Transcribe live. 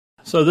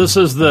So this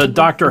is the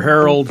Dr.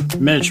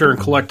 Harold Miniature and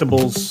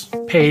Collectibles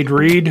paid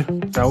read. Is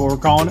that what we're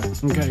calling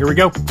it? Okay, here we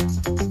go.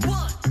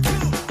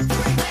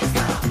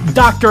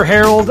 Dr.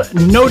 Harold,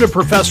 noted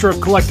professor of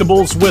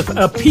collectibles with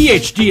a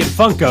PhD in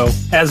Funko,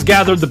 has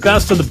gathered the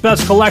best of the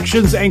best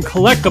collections and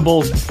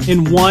collectibles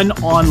in one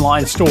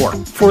online store.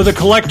 For the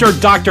collector,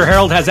 Dr.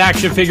 Harold has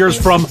action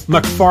figures from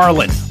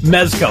McFarlane,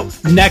 Mezco,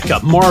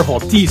 NECA,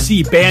 Marvel,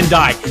 DC,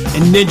 Bandai,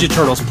 and Ninja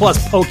Turtles, plus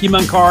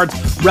Pokemon cards,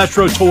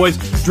 retro toys,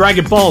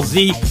 Dragon Ball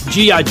Z,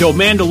 G.I. Joe,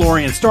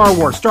 Mandalorian, Star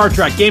Wars, Star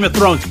Trek, Game of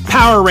Thrones,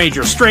 Power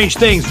Rangers, Strange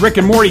Things, Rick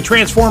and Morty,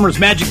 Transformers,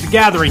 Magic the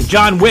Gathering,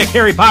 John Wick,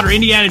 Harry Potter,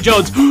 Indiana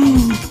Jones.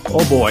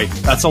 Oh boy,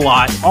 that's a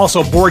lot.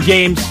 Also board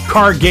games,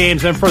 card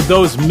games, and for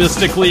those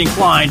mystically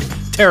inclined,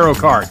 tarot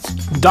cards.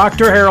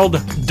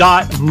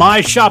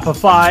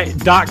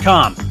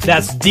 drharold.myshopify.com.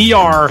 That's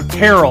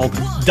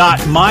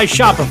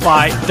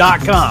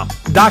drharold.myshopify.com.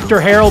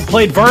 Dr. Harold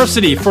played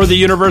varsity for the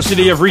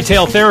University of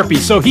Retail Therapy,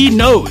 so he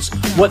knows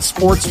what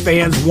sports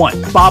fans want.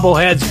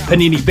 Bobbleheads,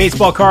 Panini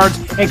baseball cards,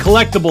 and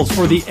collectibles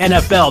for the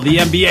NFL, the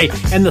NBA,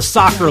 and the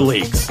soccer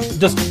leagues.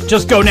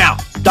 Just go now.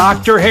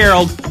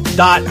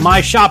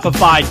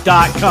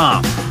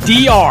 drharold.myshopify.com.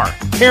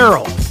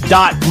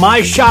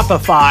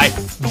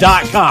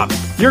 drharold.myshopify.com.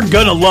 You're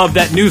gonna love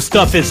that new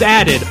stuff is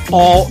added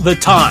all the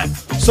time.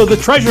 So the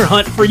treasure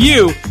hunt for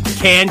you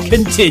can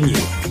continue.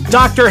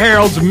 Dr.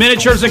 Harold's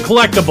Miniatures and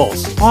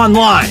Collectibles.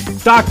 Online,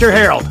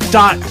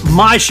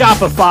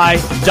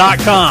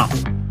 drharold.myshopify.com.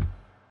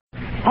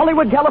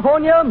 Hollywood,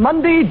 California,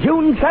 Monday,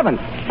 June 7th.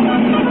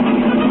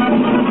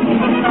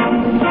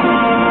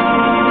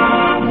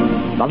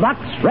 The Lux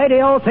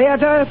Radio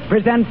Theatre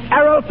presents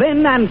Errol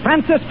Flynn and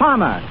Francis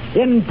Farmer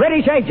in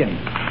British Agent.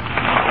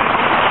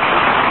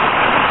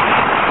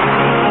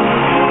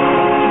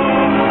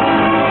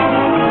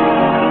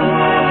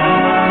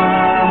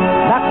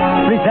 Lux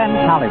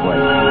presents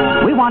Hollywood.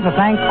 We want to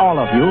thank all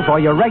of you for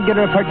your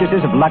regular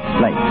purchases of Lux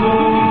Flakes.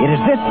 It is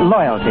this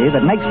loyalty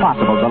that makes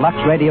possible the Lux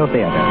Radio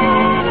Theatre.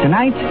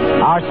 Tonight,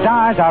 our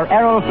stars are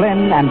Errol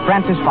Flynn and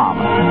Francis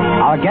Farmer.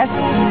 Our guests,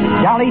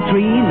 Jolly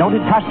Tree, noted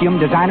costume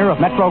designer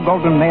of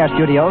Metro-Goldwyn-Mayer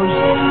Studios,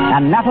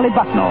 and Natalie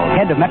Bucknell,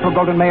 head of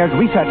Metro-Goldwyn-Mayer's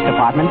research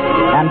department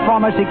and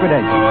former secret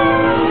agent.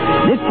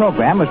 This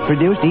program was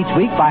produced each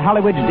week by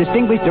Hollywood's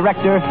distinguished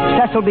director,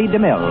 Cecil B.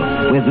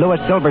 DeMille, with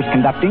Louis Silvers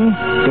conducting,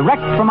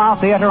 direct from our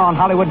theater on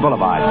Hollywood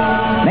Boulevard.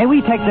 May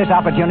we take this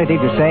opportunity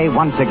to say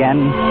once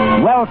again,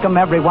 welcome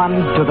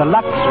everyone to the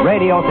Lux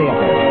Radio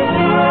Theatre.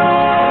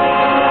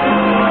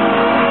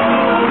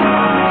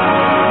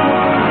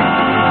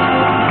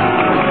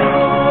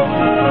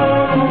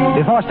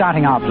 Before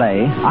starting our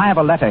play, I have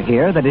a letter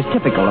here that is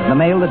typical of the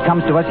mail that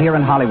comes to us here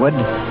in Hollywood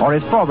or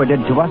is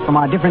forwarded to us from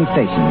our different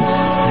stations.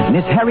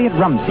 Miss Harriet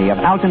Rumsey of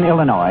Alton,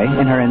 Illinois,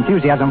 in her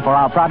enthusiasm for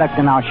our product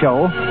and our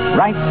show,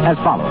 writes as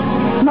follows.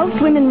 Most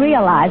women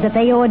realize that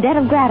they owe a debt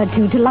of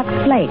gratitude to Lux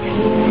Flakes.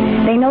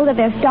 They know that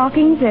their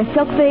stockings, their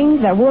silk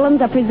things, their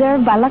woolens are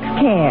preserved by Lux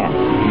Care.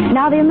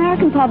 Now the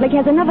American public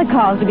has another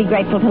cause to be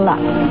grateful to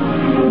Lux.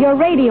 Your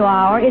radio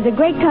hour is a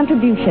great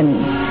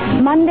contribution.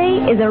 Monday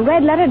is a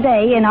red-letter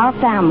day in our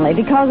family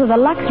because of the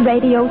Lux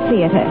Radio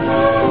Theatre.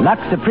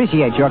 Lux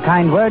appreciates your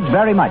kind words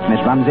very much,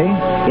 Miss Rumsey.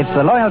 It's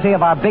the loyalty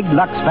of our big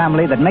Lux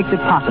family that makes it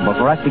possible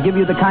for us to give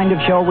you the kind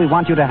of show we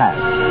want you to have.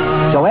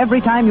 So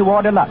every time you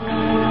order Lux,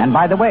 and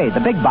by the way,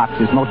 the big box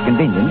is most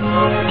convenient,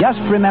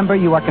 just remember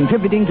you are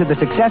contributing to the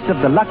success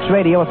of the Lux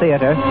Radio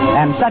Theatre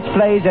and such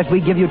plays as we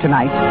give you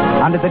tonight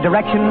under the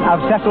direction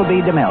of Cecil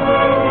B. DeMille.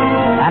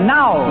 And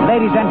now,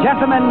 ladies and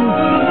gentlemen,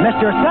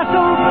 Mr.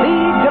 Cecil B.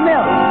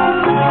 DeMille.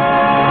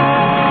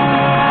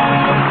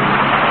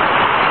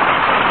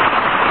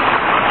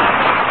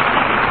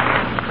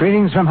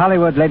 Greetings from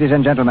Hollywood, ladies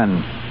and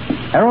gentlemen.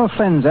 Errol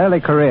Flynn's early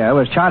career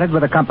was charted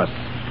with a compass.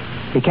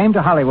 He came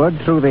to Hollywood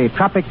through the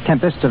tropic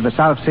tempests of the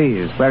South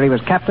Seas, where he was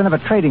captain of a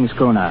trading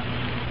schooner,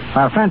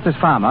 while Francis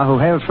Farmer, who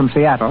hails from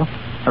Seattle,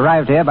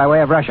 arrived here by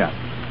way of Russia.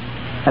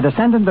 A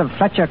descendant of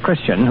Fletcher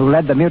Christian, who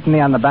led the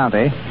mutiny on the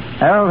Bounty,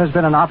 Errol has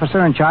been an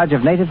officer in charge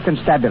of native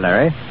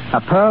constabulary,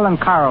 a pearl and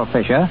coral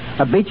fisher,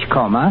 a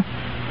beachcomber,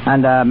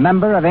 and a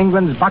member of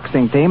England's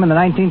boxing team in the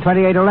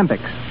 1928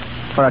 Olympics.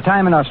 For a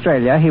time in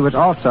Australia, he was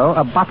also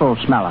a bottle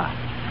smeller.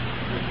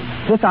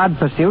 This odd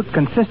pursuit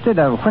consisted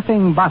of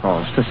whiffing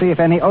bottles to see if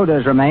any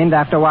odors remained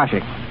after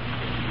washing.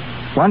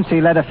 Once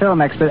he led a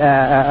film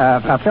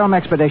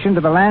expedition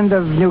to the land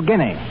of New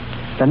Guinea.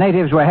 The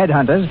natives were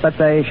headhunters, but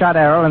they shot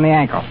Errol in the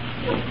ankle.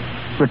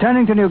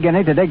 Returning to New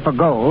Guinea to dig for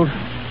gold,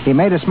 he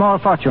made a small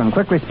fortune,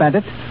 quickly spent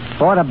it,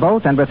 bought a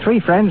boat, and with 3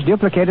 friends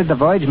duplicated the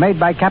voyage made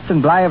by Captain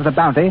Bligh of the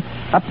Bounty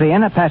up the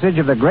inner passage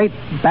of the Great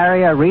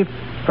Barrier Reef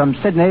from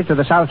Sydney to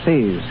the South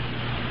Seas.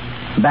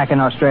 Back in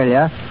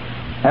Australia,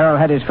 Errol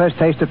had his first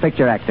taste of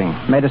picture acting,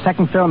 made a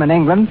second film in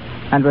England,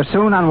 and was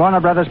soon on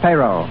Warner Brothers'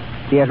 payroll.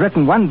 He has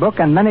written 1 book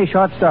and many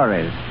short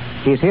stories.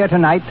 He's here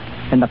tonight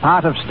in the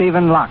part of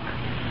Stephen Locke.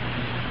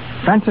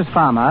 Francis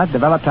Farmer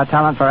developed her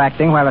talent for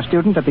acting while a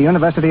student at the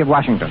University of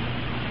Washington,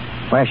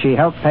 where she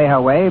helped pay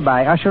her way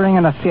by ushering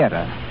in a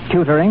theater,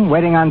 tutoring,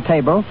 waiting on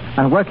table,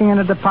 and working in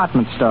a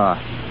department store.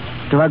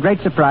 To her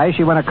great surprise,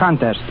 she won a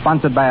contest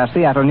sponsored by a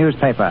Seattle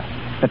newspaper,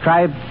 the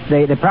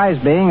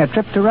prize being a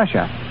trip to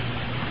Russia.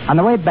 On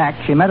the way back,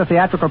 she met a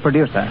theatrical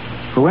producer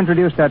who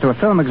introduced her to a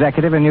film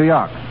executive in New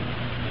York.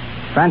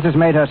 Frances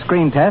made her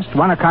screen test,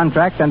 won a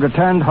contract, and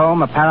returned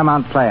home a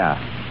Paramount player.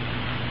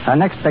 Her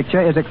next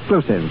picture is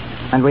exclusive,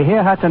 and we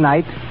hear her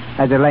tonight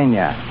as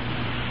Elenia.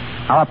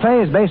 Our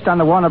play is based on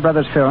the Warner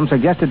Brothers film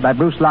suggested by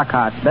Bruce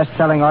Lockhart's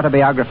best-selling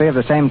autobiography of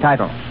the same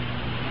title.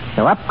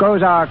 So up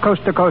goes our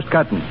coast-to-coast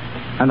curtain,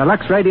 and the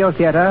Lux Radio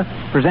Theatre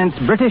presents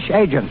British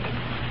Agent,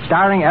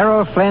 starring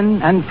Errol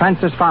Flynn and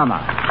Frances Farmer.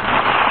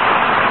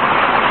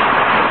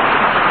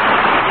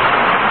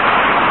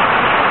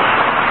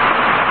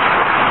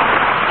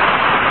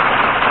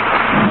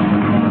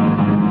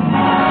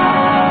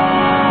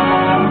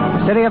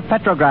 City of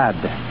Petrograd.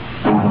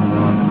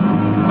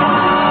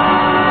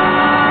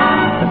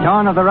 The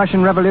dawn of the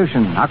Russian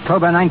Revolution,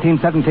 October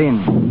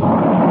 1917. From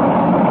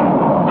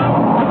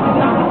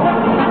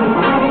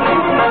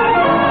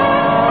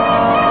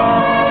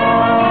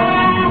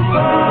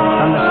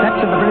the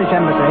steps of the British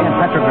Embassy in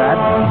Petrograd,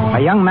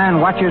 a young man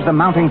watches the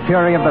mounting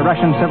fury of the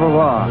Russian Civil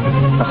War.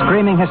 A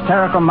screaming,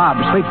 hysterical mob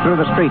sweeps through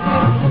the streets,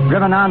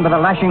 driven on by the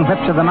lashing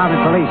whips of the mounted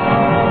police.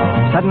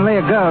 Suddenly,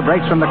 a girl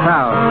breaks from the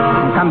crowd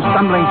and comes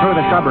stumbling through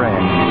the shrubbery.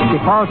 She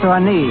falls to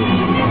her knees.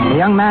 The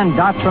young man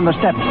darts from the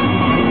steps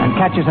and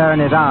catches her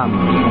in his arms.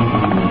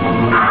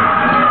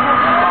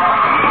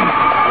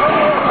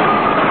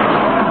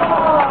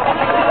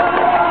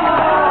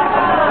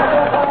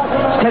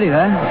 Steady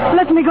there.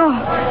 Let me go.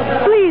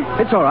 Please.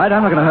 It's all right.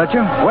 I'm not going to hurt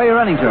you. Where are you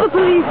running to? The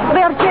police.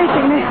 They are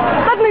chasing me.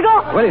 Let me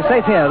go. Well, you're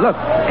safe here. Look.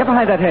 Get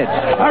behind that hedge.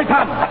 Hurry,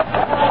 Tom.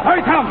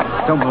 Hurry, Tom.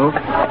 Don't move.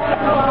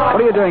 What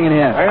are you doing in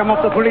here? I am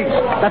of the police.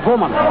 That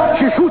woman.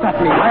 She shoot at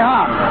me. My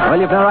arm. Well,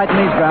 you've no right in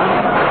these grounds.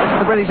 This is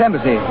the British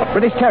Embassy.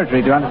 British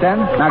territory, do you understand?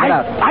 Now get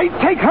out. I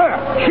take her.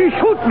 She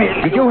shoot me.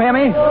 Did you hear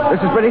me?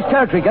 This is British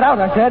territory. Get out,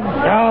 I said.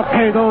 Ja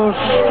pedo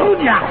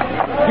studia.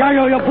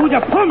 Ja bude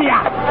pomia.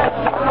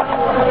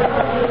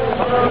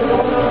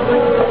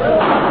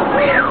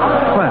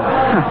 Well,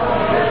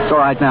 it's all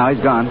right now.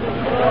 He's gone.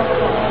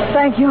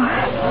 Thank you.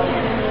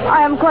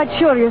 I am quite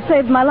sure you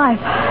saved my life.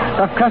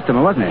 Tough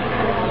customer, wasn't he?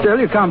 Still,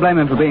 you can't blame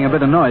him for being a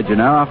bit annoyed, you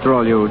know. After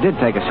all, you did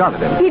take a shot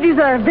at him. He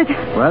deserved it.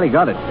 Well, he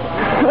got it.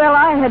 Well,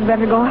 I had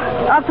better go.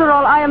 After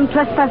all, I am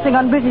trespassing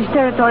on British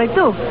territory,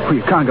 too. Well,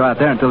 you can't go out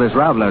there until this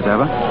row blows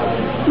over.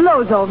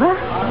 Blows over?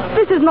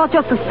 This is not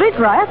just a street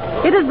riot.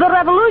 It is the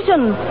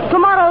revolution.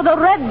 Tomorrow, the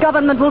red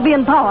government will be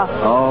in power.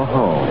 Oh.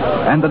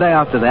 And the day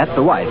after that,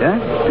 the white,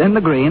 eh? Then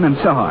the green, and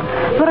so on.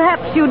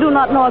 Perhaps you do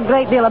not know a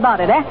great deal about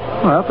it, eh?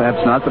 Well, perhaps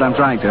not, but I'm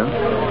trying to.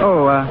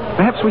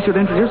 Perhaps we should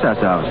introduce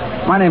ourselves.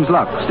 My name's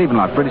Locke, Stephen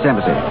Locke, British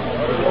Embassy.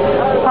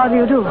 How do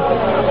you do?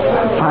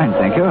 Fine,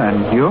 thank you.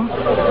 And you?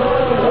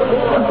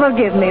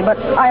 Forgive me, but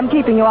I am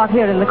keeping you out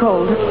here in the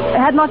cold.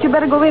 Had not you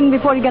better go in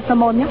before you get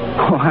pneumonia?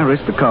 Oh, I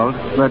risk the cold.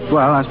 But,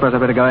 well, I suppose I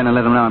better go in and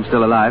let them know I'm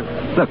still alive.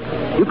 Look,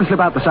 you can slip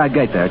out the side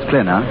gate there. It's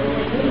clear now.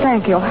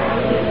 Thank you.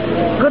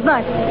 Good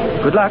night.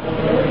 Good luck.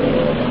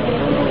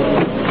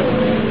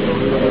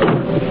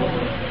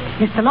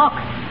 Mr. Locke,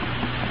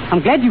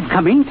 I'm glad you've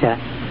come in, sir.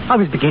 I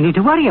was beginning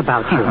to worry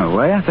about you. Oh,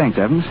 were you? Thanks,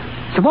 Evans.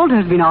 Sir Walter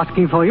has been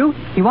asking for you.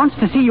 He wants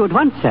to see you at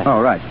once, sir.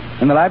 Oh, right.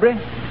 In the library?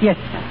 Yes,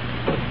 sir.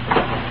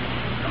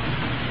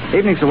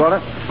 Evening, Sir Walter.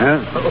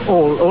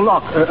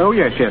 Locke.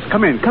 Yes.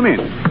 Come in.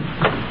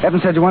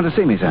 Evans said you wanted to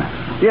see me, sir.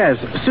 Yes,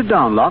 sit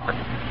down, Locke.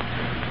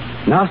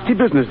 Nasty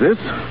business, this.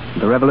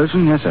 The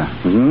revolution? Yes, sir.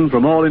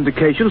 From all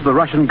indications, the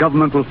Russian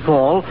government will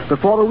fall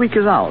before the week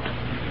is out.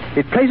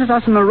 It places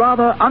us in a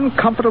rather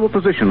uncomfortable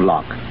position,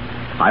 Locke.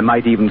 I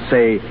might even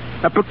say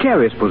a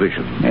precarious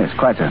position. Yes,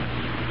 quite, sir.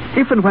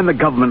 If and when the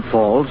government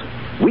falls,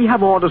 we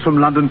have orders from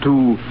London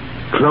to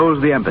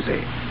close the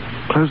embassy.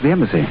 Close the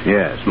embassy?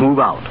 Yes, move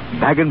out.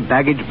 Bag and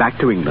baggage back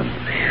to England.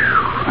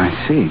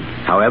 I see.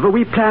 However,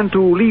 we plan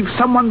to leave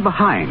someone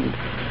behind.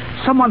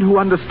 Someone who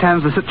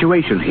understands the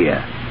situation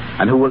here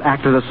and who will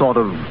act as a sort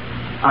of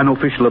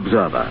unofficial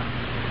observer.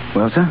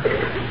 Well, sir?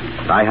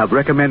 I have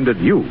recommended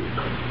you.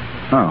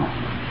 Oh.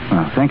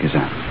 Well, thank you,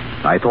 sir.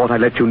 I thought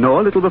I'd let you know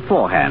a little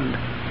beforehand.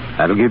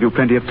 That'll give you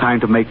plenty of time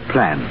to make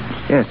plans.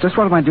 Yes, just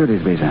what will my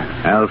duties be,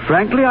 sir? Well,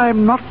 frankly,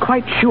 I'm not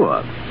quite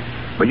sure.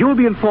 But you'll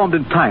be informed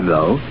in time,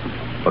 though.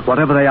 But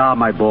whatever they are,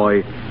 my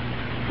boy,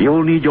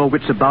 you'll need your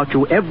wits about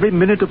you every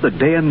minute of the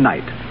day and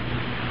night.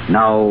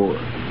 Now,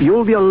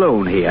 you'll be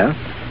alone here,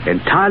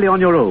 entirely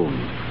on your own.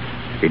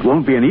 It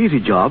won't be an easy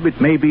job.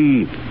 It may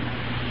be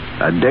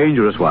a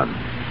dangerous one.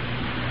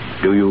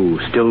 Do you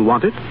still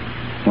want it?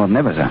 Well,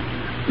 never, sir.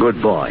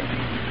 Good boy.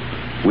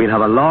 We'll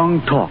have a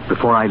long talk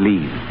before I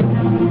leave.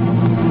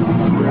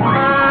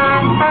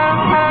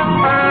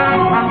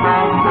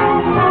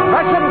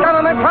 Russian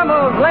government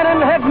crumbles.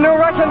 Lenin heads new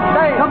Russian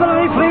state.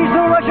 Company flees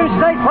new Russian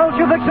state.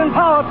 Bolsheviks in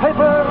power.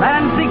 Paper.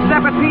 Man seeks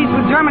separate peace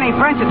with Germany,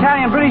 French,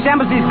 Italian, British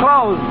embassies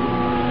closed.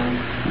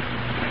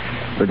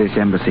 British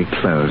embassy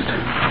closed.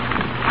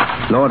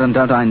 Lord, and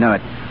don't I know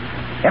it.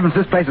 Evans,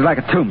 this place is like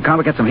a tomb. Can't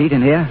we get some heat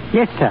in here?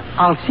 Yes, sir.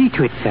 I'll see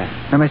to it, sir.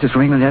 No message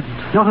from England yet?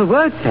 Not a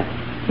word, sir.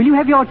 Will you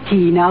have your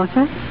tea now,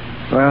 sir?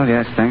 Well,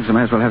 yes, thanks. I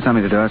may as well have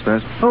something to do, I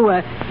suppose. Oh,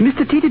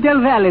 Mr. Tito Del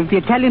Valle of the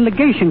Italian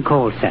legation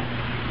called, sir.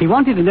 He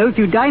wanted to know if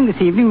you dined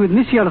this evening with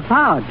Monsieur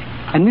Lafarge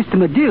and Mr.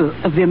 Medill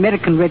of the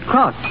American Red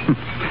Cross.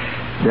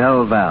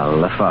 Del Valle,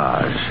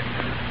 Lafarge,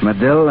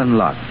 Medill, and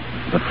Locke.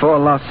 The 4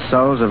 lost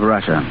souls of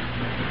Russia.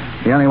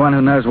 The only one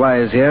who knows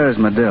why he's here is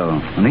Medill,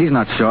 and he's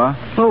not sure.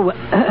 Oh,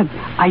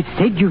 I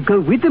said you go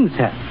with them,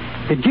 sir.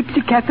 The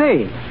Gypsy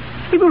Cafe.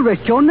 It will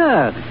rest your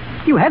nerves.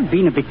 You have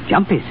been a bit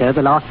jumpy, sir,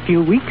 the last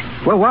few weeks.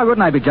 Well, why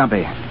wouldn't I be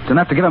jumpy? It's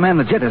enough to give a man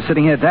the jitters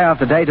sitting here day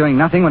after day doing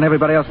nothing when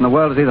everybody else in the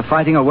world is either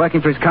fighting or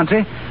working for his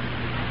country.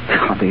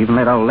 God, they even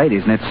let old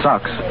ladies knit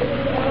socks.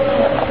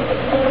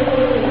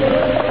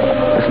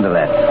 Listen to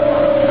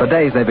that. For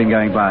days they've been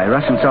going by,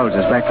 Russian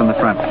soldiers back from the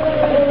front.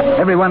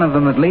 Every one of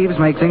them that leaves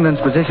makes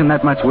England's position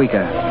that much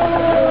weaker.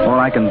 All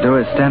I can do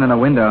is stand in a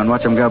window and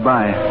watch them go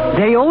by.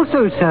 They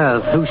also,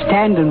 sir, who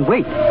stand and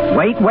wait.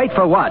 Wait? Wait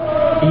for what?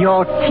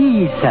 Your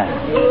tea, sir.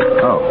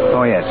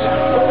 Oh, yes.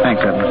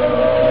 Thanks, Edmund.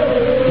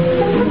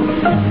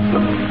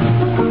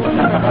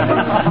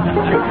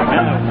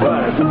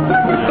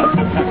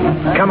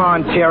 Come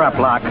on, cheer up,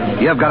 Locke.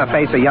 You've got a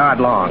face a yard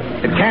long.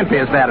 It can't be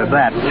as bad as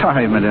that.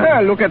 Sorry,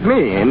 madame. Look at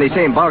me. In the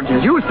same boat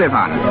as you,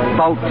 Stefan.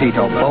 Boat,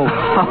 Tito, boat.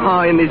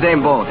 In the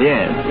same boat,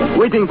 yes.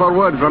 Waiting for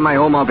word from my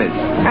home office.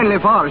 And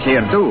Lafarge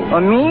here, too.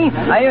 On me?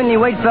 I only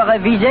wait for a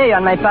visa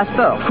on my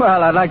passport.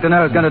 Well, I'd like to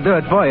know who's going to do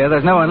it for you.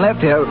 There's no one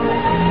left here.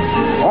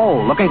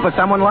 Oh, looking for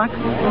someone, Locke?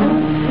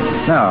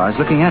 No, I was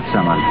looking at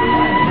someone.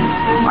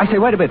 I say,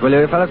 wait a bit, will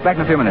you, fellas? Back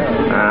in a few minutes.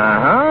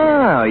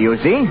 Uh-huh. You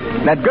see?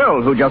 That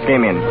girl who just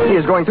came in. He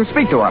is going to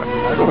speak to her.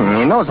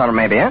 He knows her,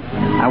 maybe, eh?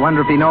 I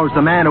wonder if he knows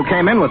the man who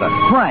came in with her.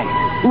 Why?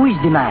 Who is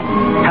the man?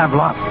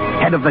 Pavlov,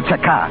 head of the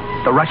Cheka,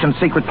 the Russian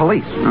secret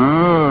police.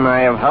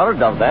 I have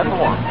heard of that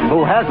one.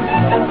 Who hasn't?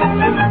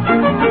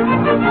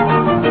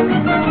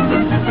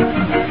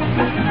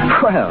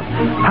 Well,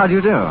 how do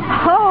you do?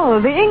 Oh,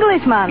 the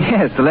Englishman.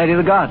 Yes, the lady of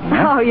the garden.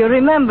 Huh? Oh, you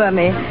remember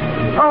me.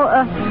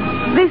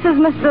 This is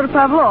Mr.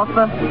 Pavlov.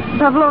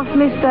 Pavlov,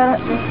 Mr.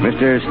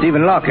 Mr.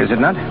 Stephen Locke, is it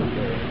not?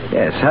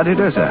 Yes, how do you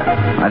do, sir?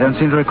 I don't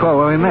seem to recall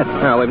where we met.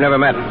 No, we've never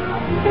met.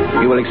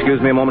 You will excuse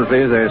me a moment,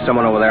 please. There's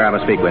someone over there I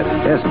must speak with.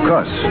 Yes, of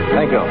course.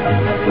 Thank you.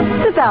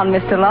 Sit down,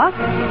 Mr. Locke.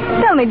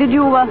 Tell me, did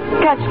you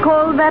catch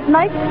cold that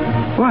night?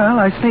 Well,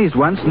 I sneezed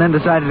once and then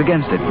decided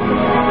against it.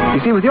 You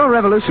see, with your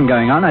revolution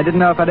going on, I didn't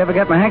know if I'd ever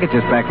get my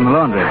handkerchiefs back from the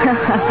laundry.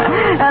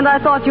 And I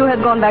thought you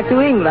had gone back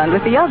to England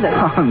with the others.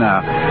 Oh,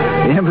 no.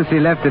 The embassy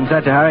left in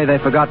such a hurry they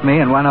forgot me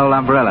and one old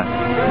umbrella.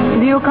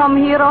 Do you come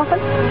here often?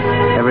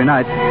 Every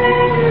night.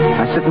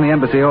 I sit in the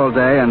embassy all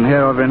day and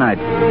here every night.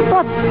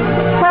 But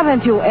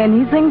haven't you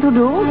anything to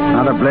do?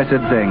 Not a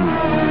blessed thing.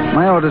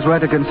 My orders were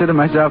to consider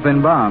myself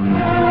embalmed.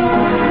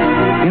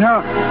 You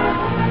know,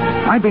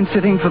 I've been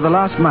sitting for the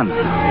last month,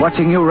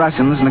 watching you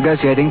Russians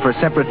negotiating for a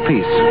separate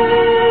peace.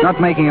 Not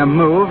making a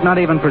move, not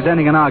even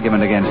presenting an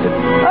argument against it.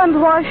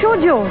 And why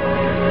should you?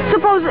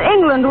 Suppose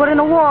England were in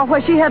a war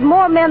where she had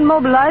more men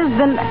mobilized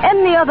than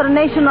any other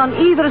nation on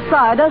either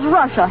side, as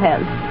Russia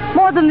has.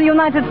 More than the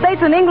United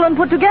States and England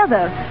put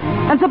together.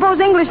 And suppose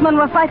Englishmen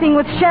were fighting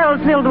with shells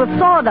filled with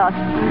sawdust.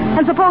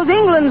 And suppose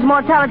England's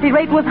mortality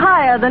rate was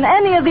higher than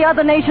any of the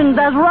other nations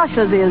as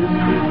Russia's is.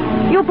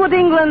 You put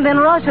England in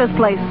Russia's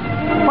place.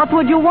 What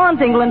would you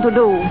want England to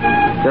do?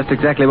 Just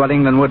exactly what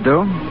England would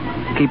do.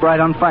 Keep right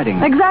on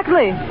fighting.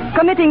 Exactly.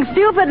 Committing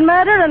stupid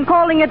murder and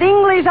calling it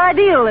English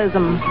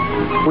idealism.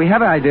 We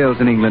have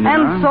ideals in England, you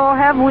And know. so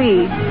have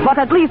we. But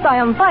at least I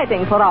am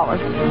fighting for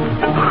ours.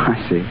 I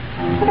see.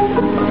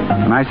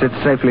 And I sit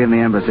safely in the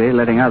embassy,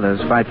 letting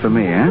others fight for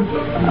me, eh?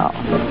 Oh,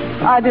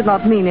 I did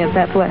not mean it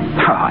that way.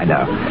 Oh, I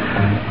know.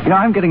 You know,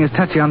 I'm getting as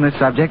touchy on this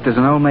subject as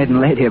an old maiden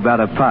lady about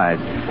her pies.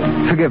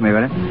 Forgive me,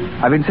 will you?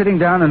 I've been sitting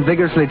down and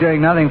vigorously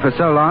doing nothing for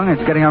so long,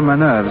 it's getting on my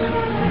nerves.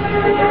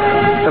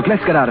 Look,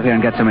 let's get out of here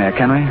and get some air,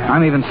 can we?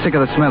 I'm even sick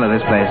of the smell of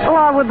this place. Oh,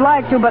 I would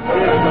like to, but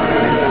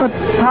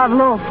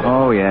Pavlov.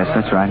 Oh, yes,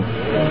 that's right.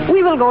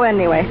 We will go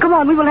anyway. Come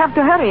on, we will have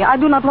to hurry. I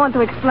do not want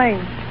to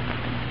explain.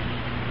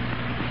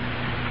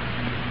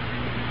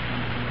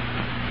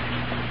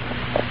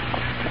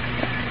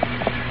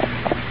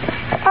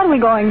 Are we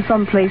going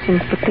someplace in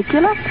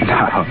particular?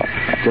 No,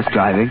 just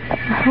driving.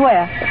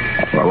 Where?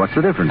 Well, what's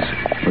the difference?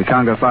 We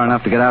can't go far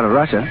enough to get out of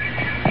Russia.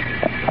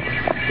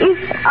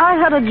 If I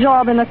had a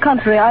job in a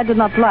country I did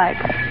not like,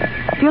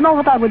 do you know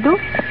what I would do?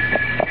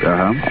 Go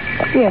home?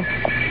 Yes.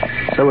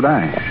 So would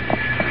I.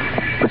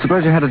 But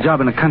suppose you had a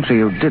job in a country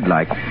you did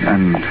like,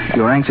 and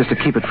you were anxious to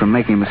keep it from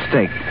making a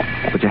mistake,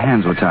 but your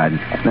hands were tied.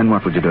 Then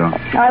what would you do?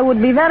 I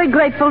would be very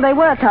grateful they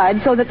were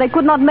tied so that they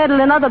could not meddle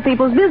in other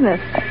people's business.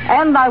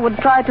 And I would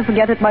try to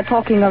forget it by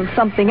talking of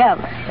something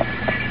else.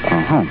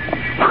 Oh,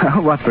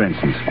 well, what, for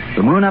instance?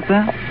 The moon up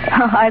there?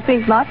 I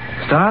think not.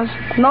 Stars?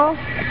 No.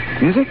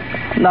 Music?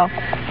 No.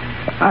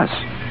 Us?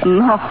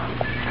 No.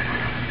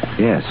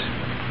 Yes.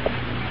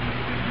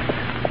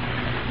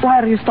 Why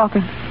are you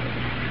stopping?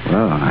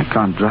 Well, I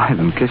can't drive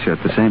and kiss you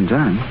at the same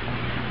time.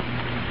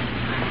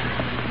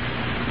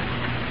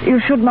 You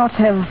should not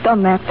have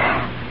done that.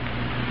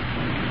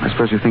 I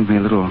suppose you think me a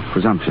little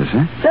presumptuous,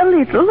 eh? A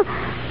little.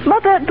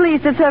 But at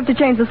least it served to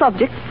change the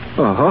subject.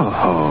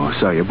 Oh,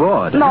 so you're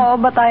bored, No,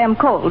 but I am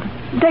cold.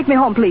 Take me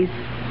home, please.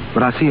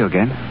 But I'll see you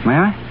again. May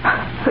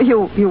I?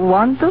 You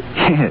want to?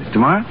 Yes,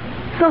 tomorrow?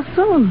 So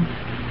soon.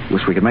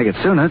 Wish we could make it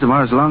sooner.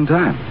 Tomorrow's a long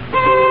time.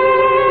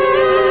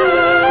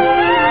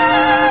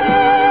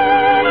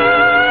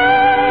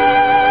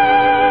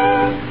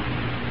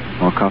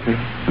 More coffee,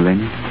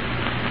 Elena?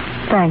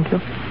 Thank you.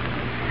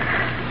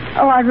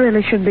 Oh, I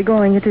really should be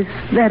going. It is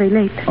very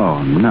late.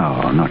 Oh,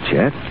 no, not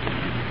yet.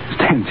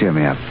 Stay and cheer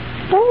me up.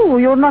 Oh,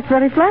 you're not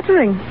very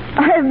flattering.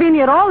 I have been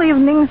here all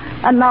evening,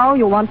 and now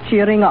you want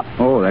cheering up.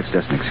 Oh, that's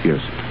just an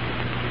excuse.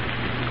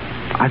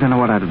 I don't know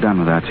what I'd have done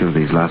without you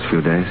these last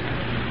few days.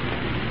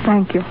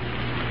 Thank you.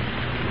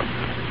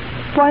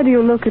 Why do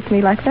you look at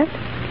me like that?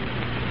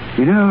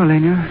 You know,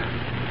 Elena,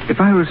 if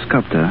I were a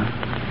sculptor,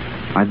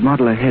 I'd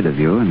model a head of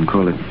you and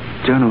call it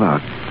Joan of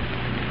Arc.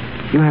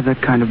 You have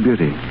that kind of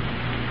beauty.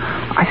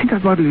 I think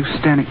I'd model you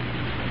standing...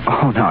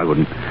 Oh, no, I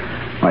wouldn't.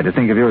 Why, to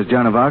think of you as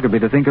Joan of Arc would be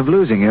to think of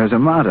losing you as a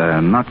martyr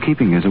and not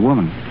keeping you as a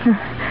woman.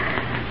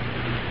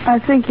 I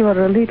think you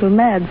are a little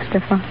mad,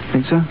 Stefan.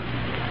 Think so?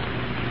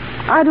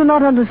 I do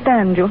not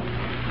understand you.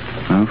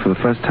 Well, for the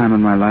first time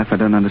in my life, I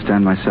don't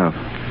understand myself.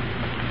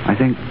 I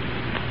think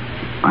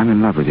I'm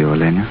in love with you,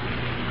 Elena.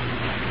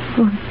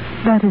 Well,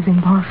 that is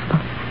impossible.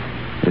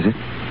 Is it?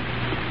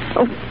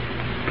 Oh,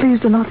 please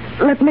do not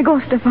let me go,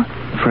 Stefan.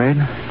 Afraid?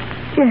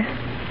 Yes.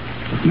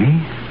 Of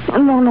me?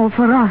 No,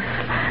 for us.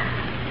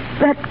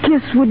 That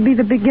kiss would be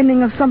the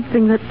beginning of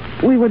something that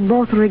we would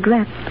both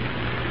regret.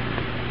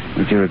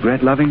 Would you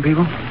regret loving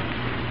people?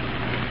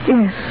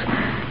 Yes.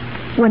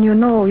 When you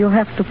know you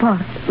have to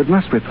part. But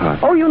must we part?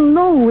 Oh, you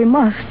know we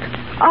must.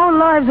 Our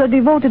lives are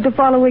devoted to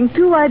following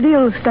two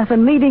ideals,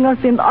 Stefan, leading us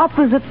in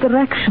opposite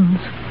directions.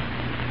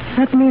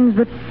 That means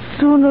that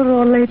sooner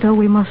or later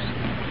we must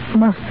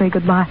say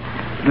goodbye.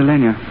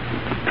 Elena,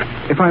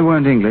 if I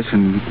weren't English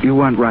and you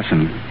weren't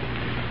Russian,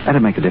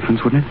 that'd make a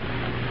difference, wouldn't it?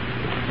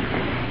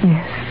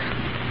 Yes.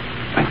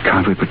 And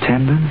can't we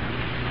pretend then?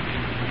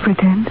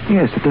 Pretend?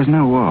 Yes, that there's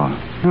no war,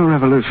 no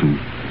revolution.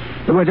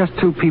 That we're just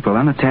two people,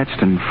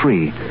 unattached and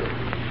free.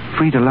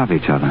 Free to love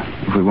each other,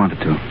 if we wanted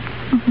to.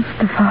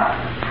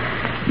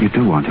 Stefan. You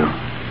do want to.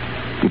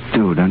 You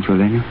do, don't you,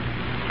 Elena?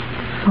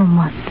 So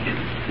much.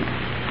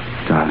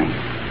 Darling.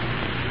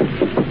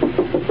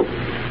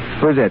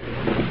 Who is it?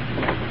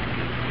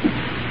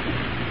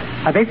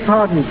 I beg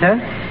pardon, sir.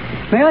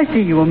 May I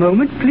see you a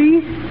moment,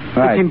 please?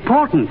 Right. It's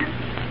important.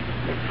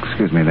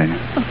 Excuse me, Elena.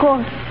 Of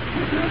course.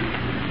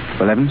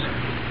 Well, Evans?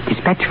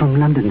 Dispatch from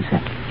London, sir.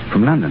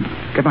 From London?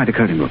 Get my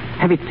decoding book.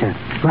 Have it, sir.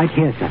 Right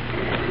here, sir.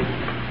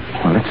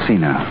 Well, let's see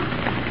now.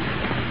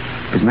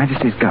 His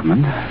Majesty's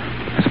government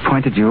has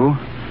appointed you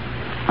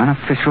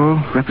unofficial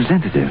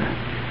representative.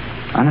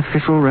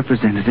 Unofficial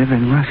representative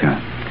in Russia.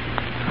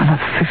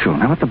 Unofficial.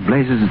 Now, what the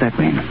blazes does that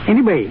mean?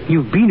 Anyway,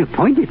 you've been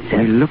appointed,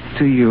 sir. We look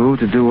to you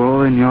to do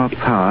all in your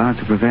power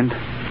to prevent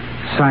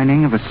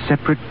signing of a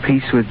separate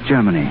peace with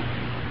Germany.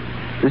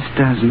 This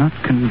does not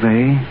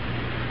convey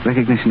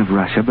recognition of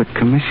Russia, but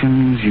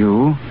commissions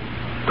you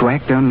to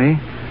act only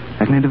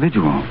as an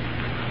individual.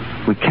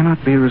 We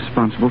cannot be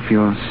responsible for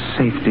your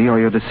safety or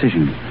your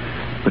decision,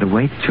 but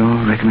await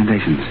your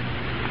recommendations.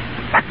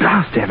 At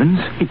last, Evans.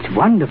 It's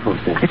wonderful,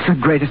 sir. It's the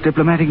greatest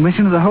diplomatic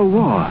mission of the whole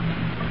war.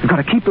 We've got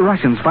to keep the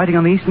Russians fighting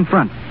on the Eastern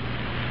Front.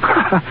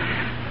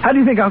 How do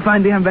you think I'll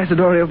find the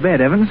ambassadorial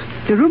bed, Evans?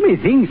 The roomy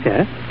thing,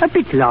 sir. A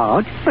bit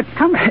large, but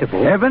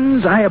comfortable.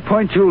 Evans, I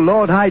appoint you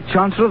Lord High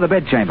Chancellor of the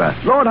Bedchamber,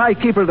 Lord High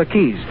Keeper of the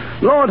Keys,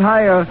 Lord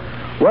High,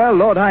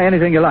 Lord High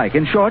anything you like.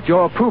 In short,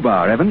 you're Pooh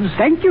Bar, Evans.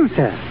 Thank you,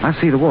 sir. I'll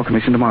see the War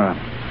Commission tomorrow.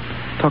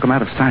 Talk them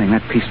out of signing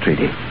that peace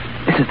treaty.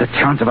 This is the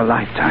chance of a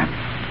lifetime.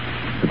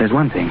 But there's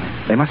one thing.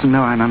 They mustn't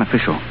know I'm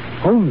unofficial.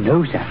 Oh,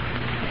 no, sir.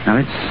 Now,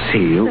 let's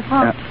see you.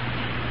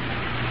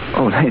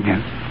 Lady,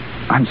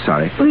 I'm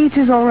sorry. It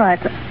is all right.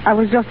 I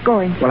was just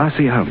going. Well, I'll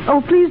see you home.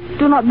 Oh, please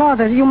do not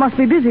bother. You must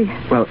be busy.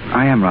 Well,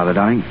 I am rather,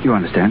 darling. You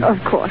understand? Of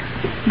course.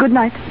 Good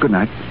night. Good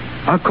night.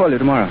 I'll call you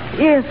tomorrow.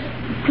 Yes,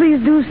 please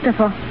do,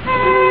 Stefan.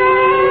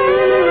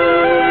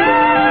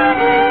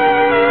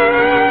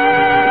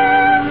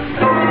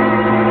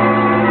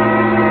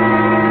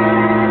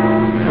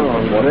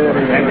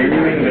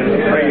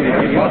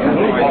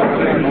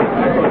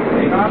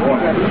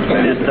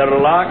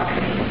 Mr. Locke?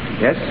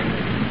 Yes?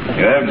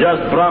 You have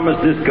just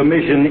promised this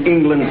commission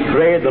England's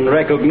trade and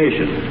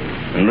recognition,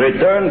 in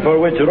return for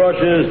which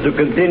Russia is to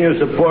continue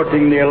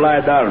supporting the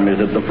Allied armies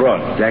at the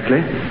front.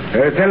 Exactly.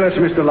 Tell us,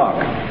 Mr.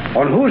 Locke,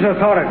 on whose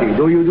authority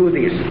do you do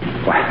this?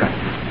 Why,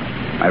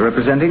 I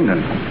represent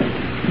England.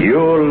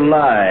 You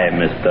lie,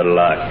 Mr.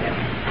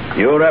 Locke.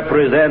 You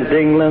represent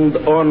England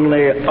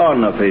only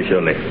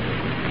unofficially.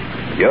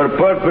 Your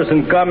purpose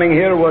in coming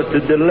here was to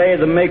delay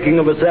the making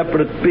of a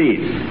separate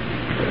peace.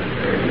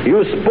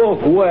 You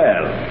spoke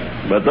well.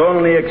 but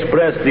only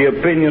express the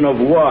opinion of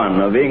one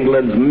of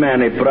England's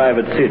many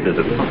private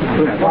citizens.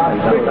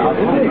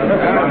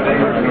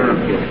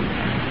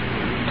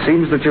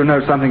 Seems that you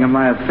know something of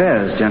my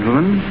affairs,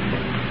 gentlemen.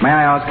 May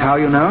I ask how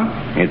you know?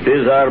 It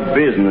is our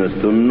business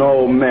to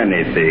know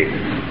many things.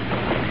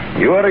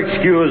 You are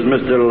excused,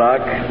 Mr.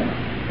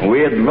 Locke.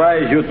 We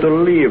advise you to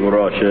leave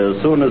Russia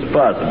as soon as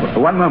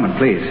possible. One moment,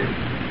 please.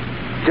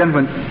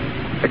 Gentlemen,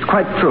 it's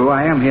quite true.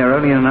 I am here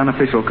only in an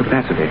unofficial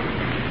capacity.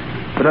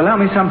 But allow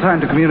me some time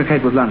to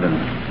communicate with London.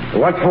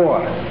 What for?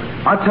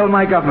 I'll tell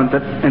my government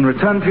that in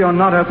return for your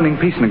not opening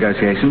peace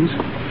negotiations,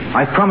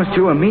 I've promised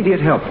you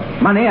immediate help.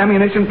 Money,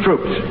 ammunition,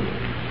 troops.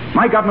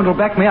 My government will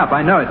back me up.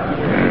 I know it.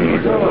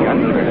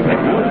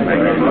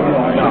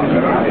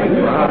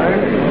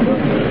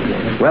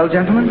 Well,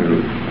 gentlemen?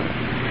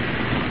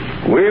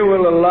 We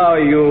will allow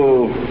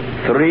you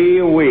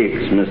 3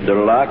 weeks,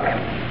 Mr. Locke.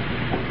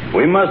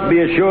 We must be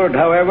assured,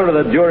 however,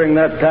 that during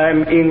that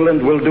time,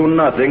 England will do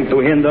nothing to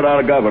hinder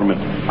our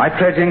government. I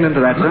pledge England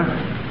to that, sir.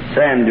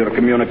 Send your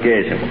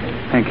communication.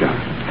 Thank you.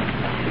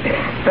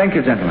 Thank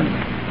you, gentlemen.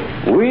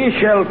 We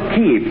shall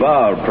keep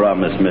our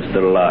promise,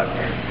 Mr. Locke.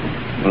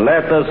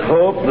 Let us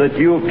hope that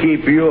you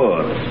keep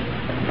yours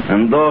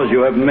and those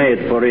you have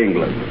made for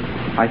England.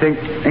 I think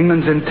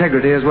England's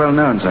integrity is well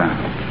known, sir.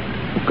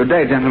 Good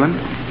day, gentlemen.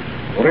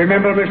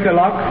 Remember, Mr.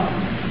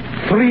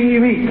 Locke, 3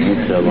 weeks.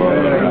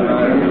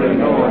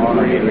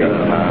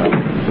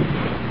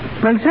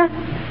 Well, sir,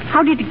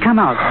 how did it come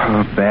out?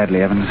 Oh,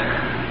 badly, Evans.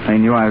 They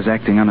knew I was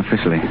acting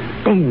unofficially.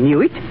 They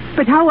knew it?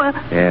 But how,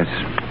 Yes.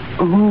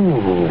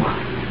 Oh.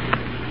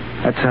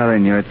 That's how they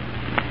knew it.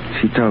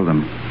 She told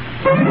them.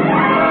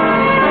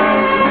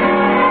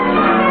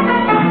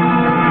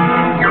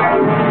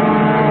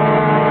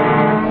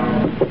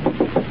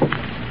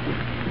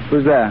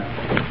 Who's there?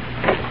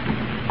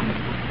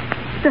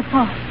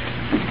 Stefan.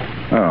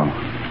 Oh,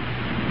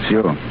 it's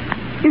you.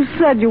 You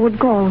said you would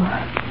call.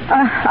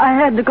 I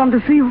had to come to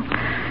see you.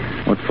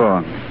 What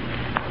for?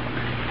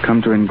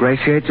 Come to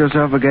ingratiate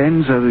yourself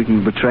again so that you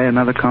can betray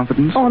another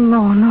confidence? Oh,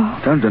 no.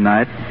 Don't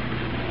deny it.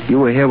 You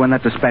were here when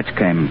that dispatch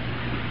came.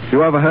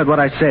 You overheard what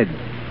I said.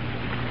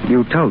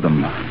 You told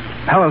them.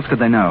 How else could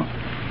they know?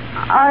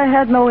 I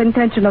had no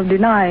intention of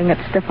denying it,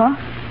 Stefan.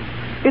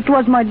 It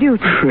was my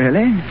duty.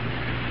 Really?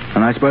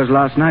 And I suppose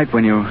last night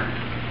when you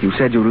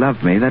said you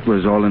loved me, that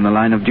was all in the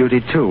line of duty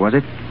too, was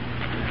it?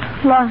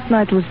 Last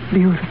night was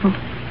beautiful.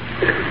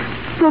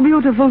 So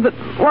beautiful that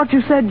what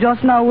you said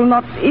just now will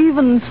not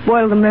even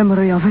spoil the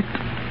memory of it.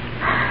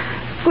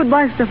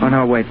 Goodbye, Stefan.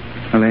 Oh, no, wait,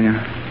 Elena.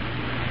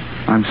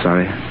 I'm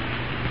sorry.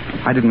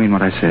 I didn't mean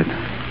what I said.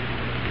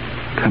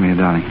 Come here,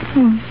 darling.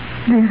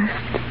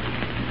 Dearest.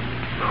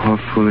 Poor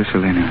foolish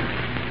Elena.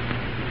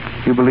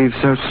 You believe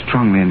so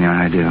strongly in your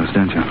ideals,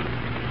 don't you?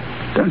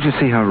 Don't you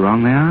see how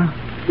wrong they are?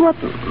 What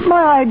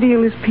my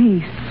ideal is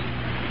peace.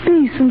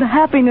 Peace and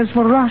happiness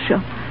for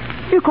Russia.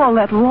 You call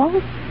that wrong?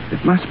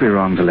 It must be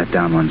wrong to let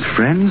down one's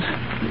friends.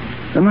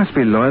 There must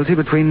be loyalty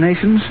between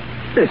nations.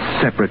 This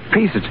separate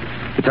peace,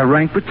 it's a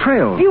rank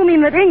betrayal. You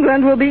mean that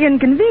England will be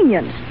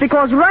inconvenienced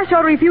because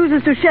Russia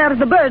refuses to share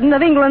the burden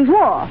of England's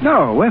war?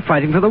 No, we're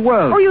fighting for the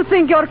world. Oh, you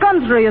think your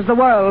country is the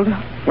world?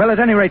 Well, at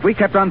any rate, we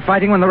kept on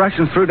fighting when the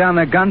Russians threw down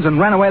their guns and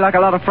ran away like a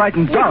lot of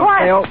frightened dogs.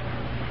 Quiet.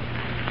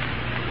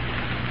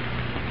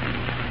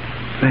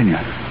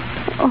 Lenya.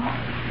 Oh,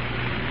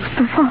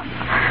 Stefan.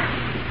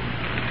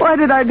 Why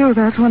did I do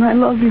that when I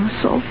love you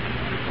so?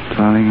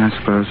 Darling, I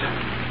suppose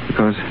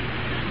because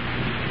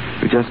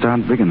we just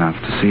aren't big enough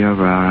to see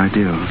over our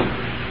ideals.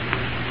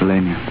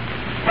 Lenya.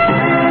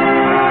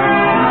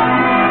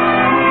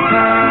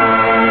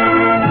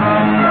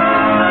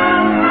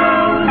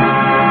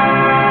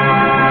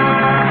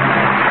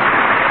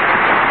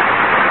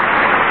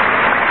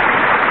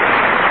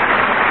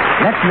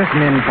 Let's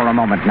listen in for a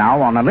moment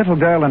now on A Little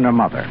Girl and Her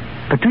Mother.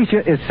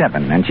 Patricia is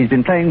 7, and she's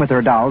been playing with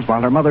her dolls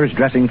while her mother is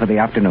dressing for the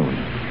afternoon.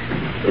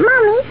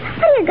 Mommy,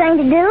 what are you going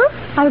to do?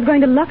 I was going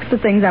to lux the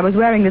things I was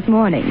wearing this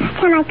morning.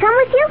 Can I come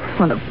with you?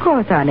 Well, of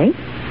course, honey.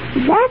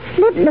 That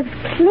slip looks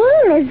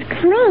clean as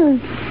clean.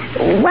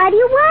 Why do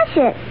you wash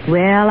it?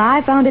 Well,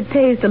 I found it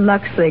pays to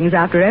lux things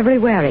after every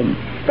wearing.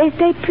 They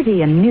stay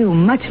pretty and new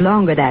much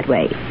longer that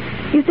way.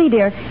 You see,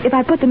 dear, if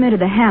I put them into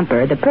the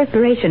hamper, the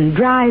perspiration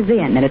dries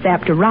in and it's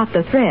apt to rot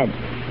the threads.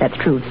 That's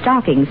true of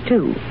stockings,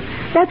 too.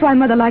 That's why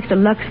Mother likes to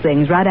lux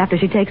things right after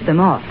she takes them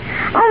off.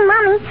 Oh,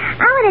 Mommy,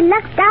 I want to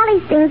lux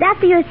Dolly's things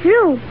after you're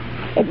through.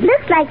 It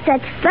looks like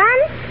such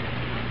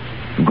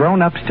fun.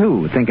 Grown-ups,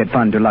 too, think it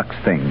fun to lux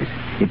things.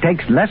 It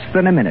takes less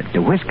than a minute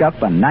to whisk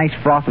up a nice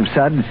froth of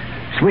suds,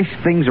 swish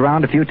things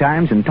around a few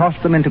times, and toss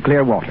them into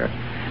clear water.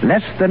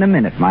 Less than a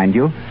minute, mind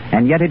you,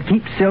 and yet it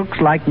keeps silks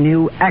like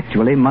new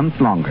actually months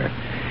longer.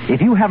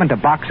 If you haven't a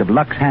box of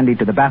Lux handy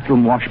to the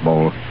bathroom wash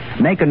bowl,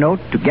 make a note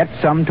to get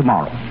some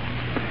tomorrow.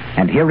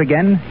 And here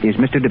again is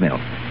Mr. DeMille.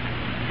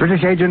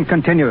 British Agent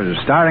continues,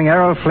 starring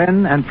Errol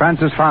Flynn and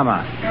Francis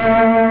Farmer.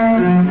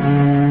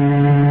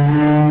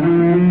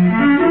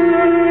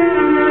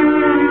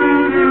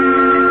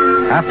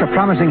 After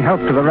promising help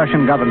to the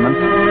Russian government,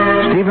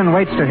 Stephen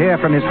waits to hear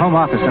from his home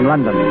office in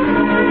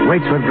London.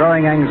 Waits with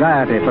growing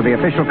anxiety for the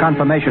official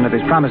confirmation of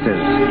his promises.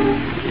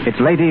 It's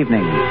late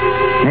evening,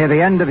 near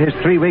the end of his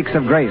 3 weeks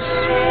of grace.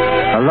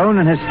 Alone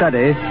in his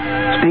study,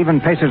 Stephen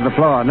paces the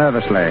floor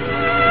nervously.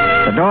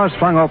 The door's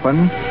flung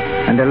open,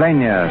 and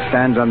Elena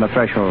stands on the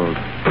threshold.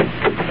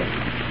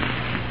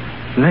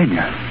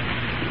 Elena,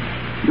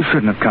 you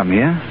shouldn't have come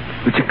here.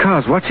 But your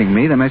car's watching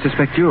me. They may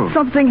suspect you.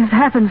 Something has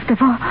happened,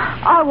 Stefan.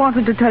 I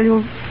wanted to tell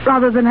you,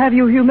 rather than have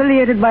you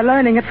humiliated by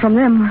learning it from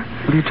them.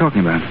 What are you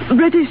talking about?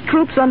 British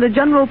troops under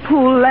General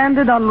Poole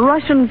landed on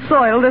Russian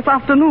soil this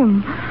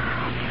afternoon.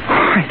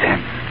 Right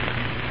then.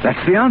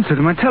 That's the answer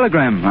to my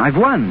telegram. I've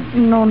won.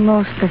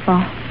 No,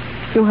 Stefan.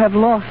 You have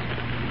lost.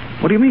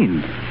 What do you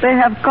mean? They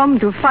have come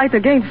to fight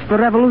against the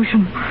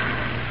revolution.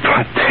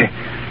 But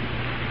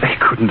they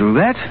couldn't do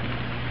that.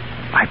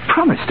 I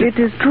promised it.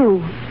 It is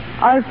true.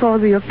 I saw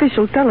the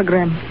official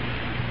telegram.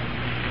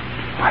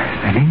 Why,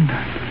 then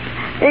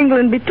England?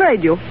 England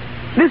betrayed you.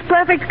 This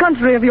perfect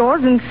country of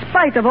yours, in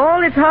spite of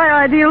all its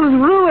high ideals,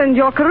 ruined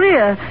your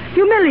career,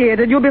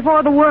 humiliated you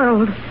before the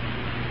world.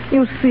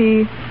 You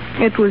see,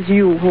 it was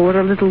you who were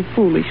a little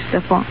foolish,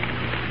 Stefan.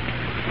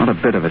 Not a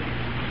bit of it.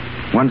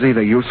 One's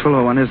either useful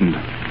or one isn't.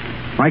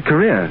 My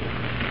career.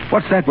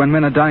 What's that when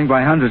men are dying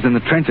by hundreds in the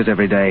trenches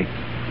every day?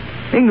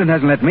 England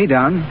hasn't let me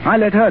down. I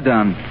let her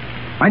down.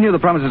 I knew the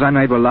promises I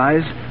made were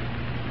lies.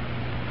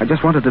 I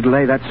just wanted to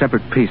delay that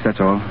separate piece, that's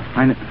all.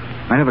 I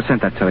never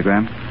sent that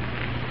telegram.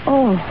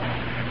 Oh.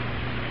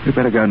 You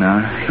better go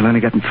now. You'll only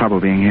get in trouble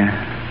being here.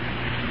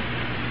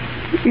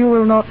 You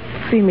will not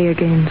see me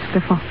again,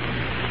 Stefan.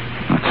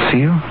 Not see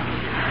you?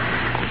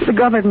 The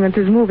government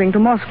is moving to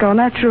Moscow.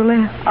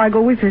 Naturally, I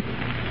go with it.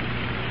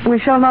 We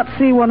shall not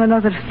see one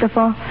another,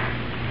 Stefan,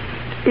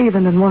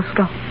 even in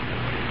Moscow.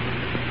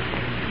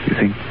 You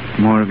think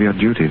more of your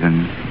duty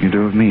than you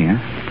do of me, eh?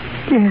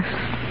 Yes.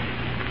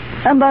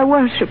 And I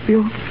worship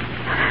you.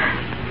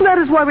 That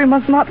is why we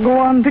must not go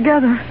on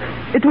together.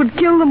 It would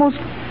kill the most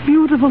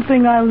beautiful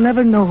thing I'll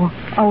never know,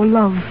 our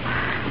love.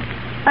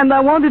 And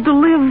I wanted to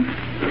live.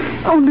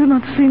 Oh, do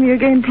not see me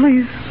again,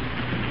 please.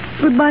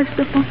 Goodbye,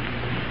 Stefan.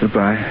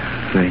 Goodbye,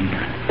 Lane.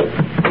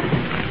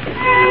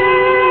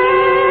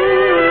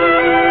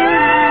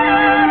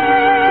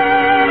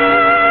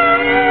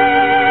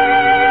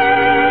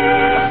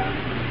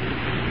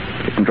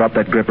 You can drop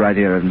that grip right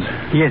here, Evans.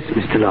 Yes,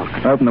 Mr.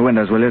 Locke. Open the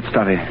windows, will you? It's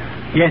stuffy.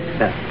 Yes,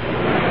 sir.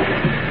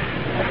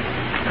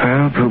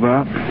 Well,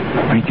 Pooh-Bah,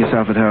 make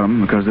yourself at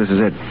home, because this is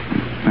it.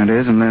 That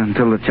is,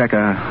 until the checker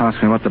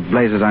asks me what the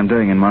blazes I'm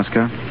doing in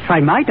Moscow. If I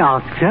might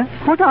ask, sir,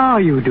 what are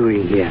you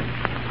doing here?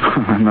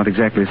 I'm not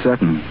exactly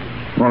certain.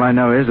 All I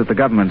know is that the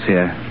government's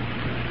here.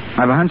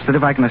 I've a hunch that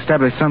if I can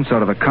establish some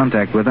sort of a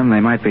contact with them,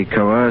 they might be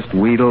coerced,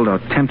 wheedled, or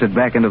tempted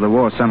back into the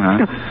war somehow.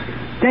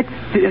 That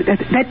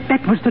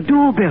was the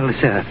doorbell,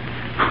 sir.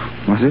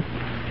 Was it?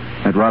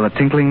 That rather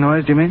tinkling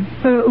noise, do you mean?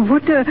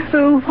 What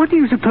do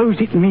you suppose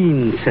it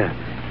means, sir?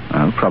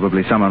 Well,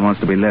 probably someone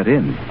wants to be let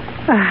in.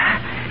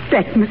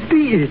 That must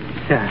be it,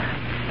 sir.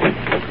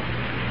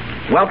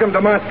 Welcome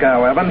to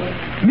Moscow, Evans.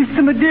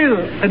 Mr. Medill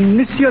and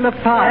Monsieur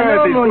Lafarge.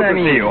 Hello, mon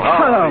ami.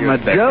 Hello,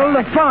 Medill.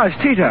 Lafarge,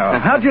 Tito.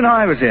 How'd you know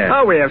I was here?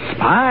 Oh, we have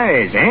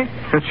spies, eh?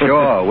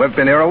 Sure. We've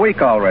been here a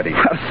week already.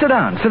 Sit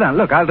down.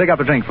 Look, I'll dig up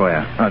a drink for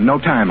you. No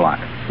time, Locke.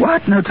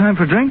 What? No time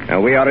for a drink?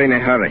 We are in a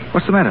hurry.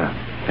 What's the matter?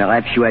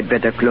 Perhaps you had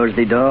better close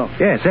the door.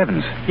 Yes,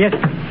 Evans. Yes.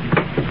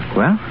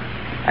 Well?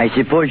 I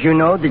suppose you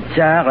know the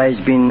Tsar has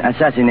been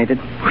assassinated?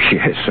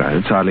 Yes,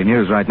 it's hardly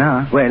news right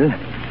now. Well,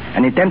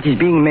 an attempt is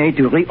being made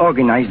to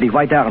reorganize the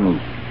White Army.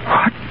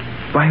 What?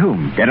 By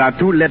whom? There are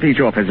two Lettish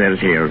officers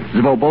here,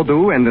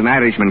 Svobodu and an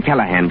Irishman,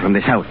 Callahan, from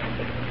the south.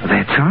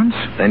 Their chance?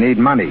 They need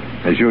money,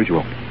 as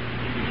usual.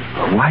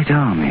 A White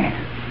Army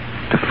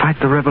to fight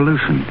the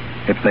revolution.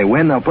 If they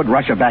win, they'll put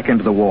Russia back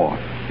into the war.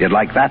 You'd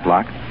like that,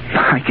 Locke?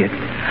 Like it.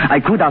 I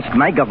could ask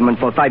my government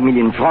for 5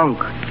 million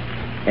francs.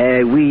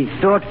 We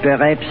thought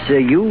perhaps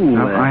you...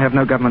 No, I have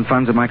no government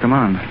funds at my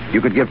command. You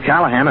could give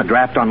Callahan a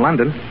draft on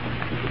London.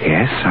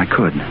 Yes, I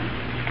could.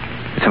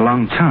 It's a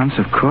long chance,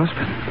 of course,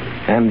 but...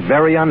 And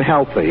very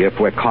unhealthy if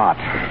we're caught.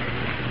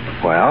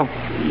 Well?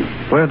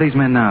 Where are these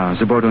men now,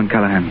 Svobodu and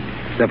Callahan?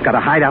 They've got a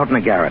hideout in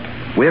a garret.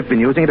 We've been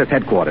using it as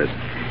headquarters.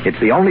 It's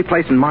the only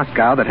place in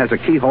Moscow that has a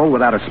keyhole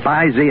without a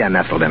spy Zia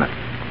nestled in it.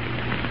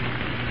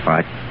 All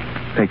right.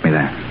 Take me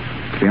there.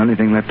 It's the only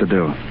thing left to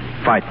do.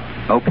 Fight.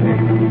 Okay.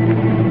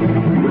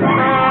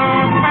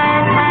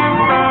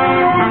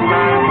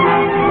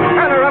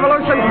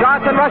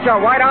 Starts in Russia.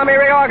 White Army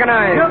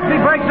reorganized. Mutiny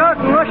breaks out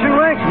in Russian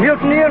ranks.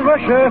 Mutiny in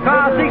Russia.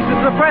 Tsar seeks to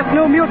suppress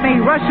new mutiny.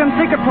 Russian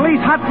secret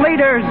police hot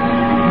leaders.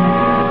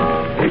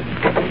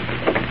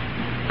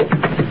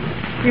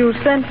 You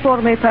sent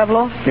for me,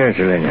 Pavlov? Yes,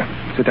 Elena.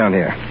 Sit down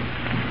here.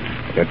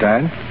 You're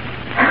tired?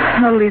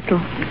 A little.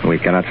 We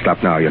cannot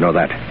stop now. You know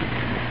that.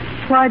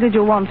 Why did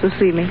you want to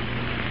see me?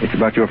 It's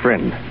about your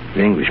friend,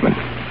 the Englishman.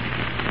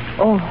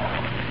 Oh.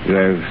 You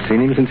have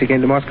seen him since he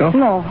came to Moscow?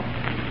 No.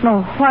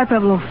 Why,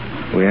 Pavlov?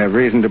 We have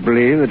reason to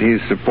believe that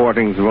he's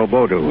supporting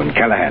Svobodu and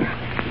Callahan.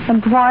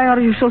 And why are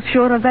you so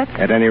sure of that?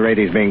 At any rate,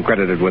 he's being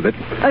credited with it.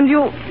 And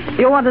you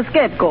want a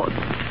scapegoat?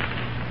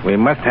 We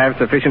must have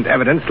sufficient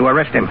evidence to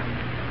arrest him.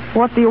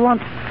 What do you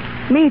want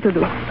me to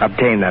do?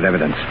 Obtain that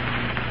evidence.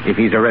 If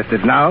he's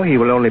arrested now, he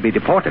will only be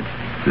deported.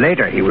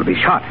 Later, he will be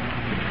shot.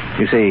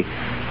 You see,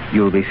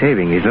 you'll be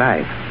saving his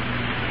life.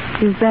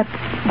 Is that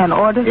an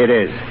order? It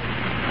is.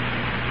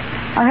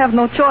 I have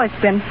no choice,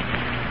 then.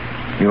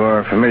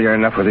 You're familiar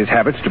enough with his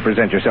habits to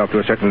present yourself to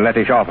a certain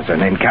Lettish officer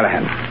named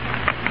Callahan.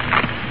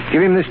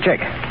 Give him this check.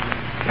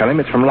 Tell him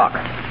it's from Locke.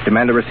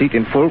 Demand a receipt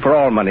in full for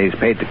all monies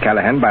paid to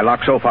Callahan by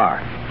Locke so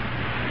far.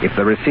 If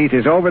the receipt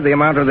is over the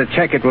amount of the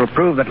check, it will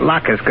prove that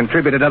Locke has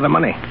contributed other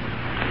money.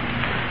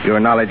 Your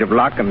knowledge of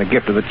Locke and the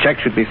gift of the check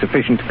should be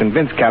sufficient to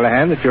convince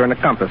Callahan that you're an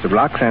accomplice of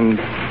Locke's, and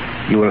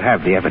you will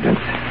have the evidence.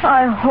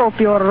 I hope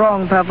you're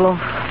wrong, Pavlov.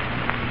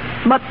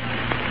 But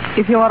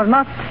if you are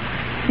not,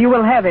 you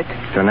will have it.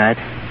 Tonight?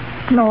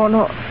 No.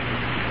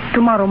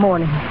 Tomorrow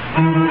morning.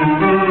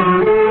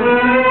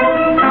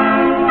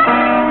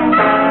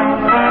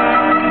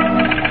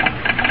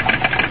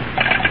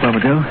 Well,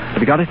 Medill,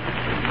 have you got it?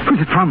 Who's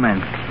it from, man?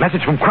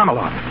 Message from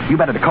Kramelov. You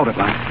better decode it,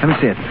 lad. Let me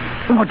see it.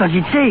 What does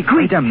it say?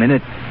 Quick. Wait a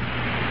minute.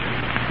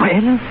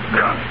 Well?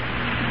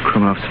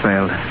 Kramelov's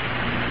failed.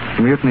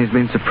 The mutiny's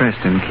been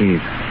suppressed in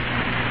Kiev.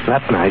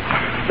 That's nice.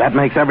 That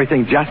makes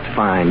everything just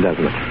fine,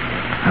 doesn't it?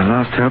 Our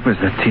last hope is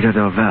that Tito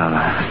Del Val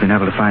has been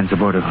able to find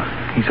Zabordu.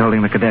 He's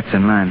holding the cadets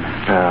in line.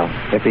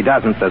 If he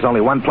doesn't, there's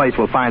only one place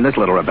we'll find this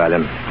little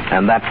rebellion,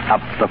 and that's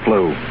up the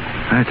flue.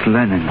 That's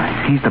Lenin.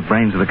 He's the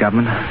brains of the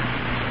government.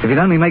 If he'd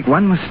only make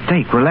one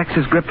mistake, relax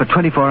his grip for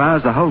 24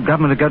 hours, the whole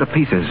government would go to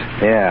pieces.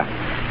 Yeah,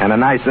 and a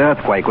nice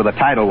earthquake with a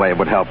tidal wave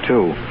would help,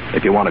 too,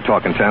 if you want to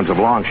talk in terms of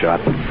long shot.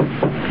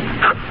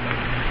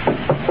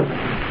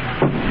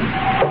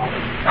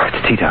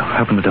 It's Tito.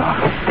 Open the door.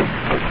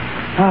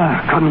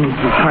 Come.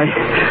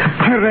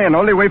 I ran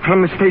all the way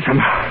from the station.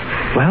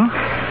 Well,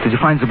 did you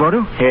find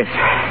Zabordu? Yes.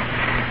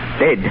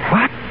 Dead.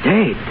 What?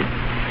 Dead.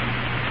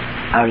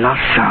 Our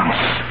last chance.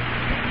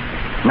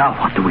 Now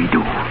what do we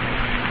do?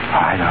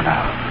 I don't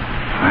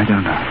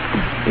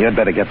know. You'd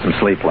better get some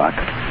sleep, Locke.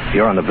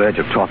 You're on the verge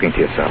of talking to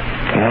yourself.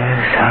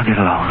 Yes, I'll get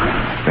along.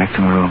 Back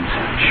to my rooms.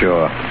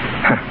 Sure.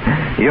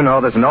 You know,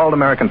 there's an old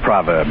American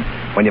proverb.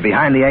 When you're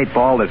behind the 8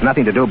 ball, there's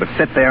nothing to do but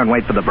sit there and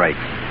wait for the breaks.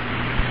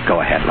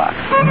 Go ahead, Locke.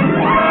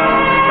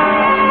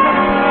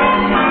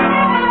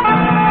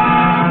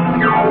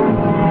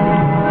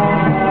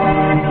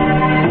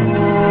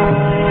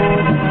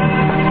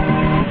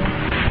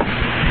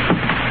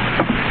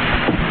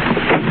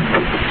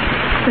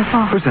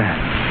 Stefan. Who's that?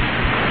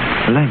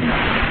 Elena.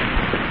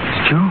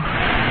 It's Joe?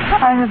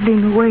 I have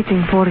been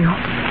waiting for you.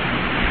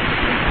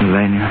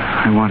 Elena,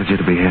 I wanted you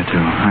to be here, too.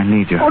 I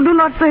need you. Oh, do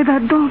not say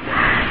that. Don't.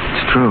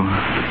 It's true.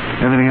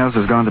 Everything else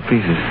has gone to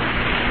pieces.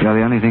 You're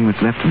the only thing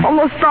that's left of me. Oh,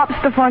 no, stop,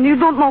 Stefan. You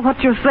don't know what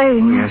you're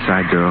saying. Yes,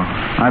 I do.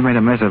 I made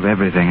a mess of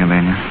everything,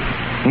 Elena.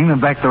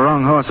 England backed the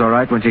wrong horse, all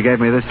right, when she gave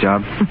me this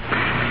job.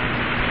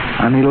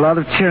 I need a lot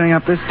of cheering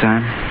up this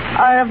time.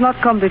 I have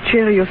not come to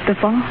cheer you,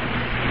 Stefan.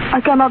 I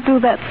cannot do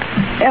that,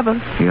 ever.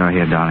 You're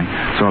here, darling.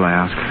 That's all I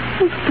ask.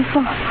 Oh,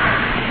 Stefan,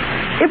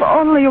 if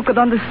only you could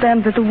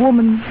understand that a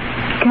woman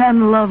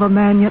can love a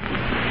man, yet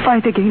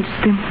fight against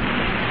him.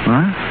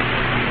 What?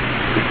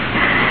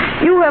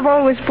 You have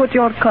always put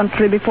your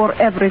country before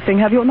everything,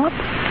 have you not?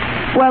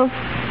 Well,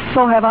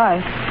 so have I.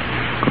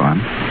 Go on.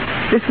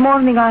 This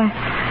morning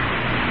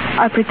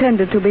I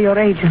pretended to be your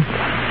agent.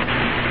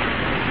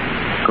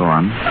 Go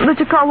on. The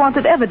Chakar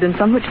wanted evidence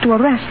on which to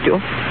arrest you.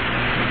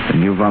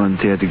 And you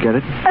volunteered to get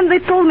it? And they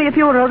told me if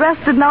you were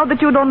arrested now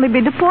that you'd only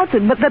be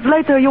deported, but that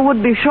later you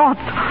would be shot.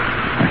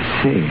 I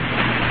see.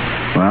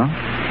 Well?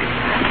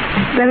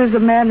 There is a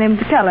man named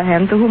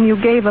Callahan to whom you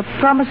gave a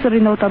promissory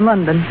note on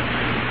London.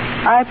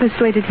 I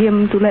persuaded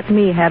him to let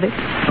me have it.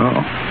 Oh.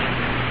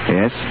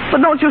 Yes?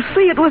 But don't you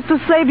see, it was to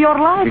save your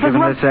life Have you as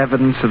given well. this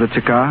evidence to the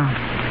Chakar?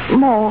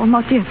 No,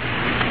 not yet.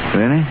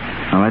 Really?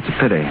 Oh, that's a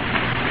pity.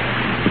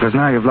 Because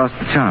now you've lost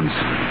the chance.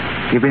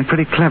 You've been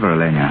pretty clever,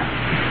 Elena.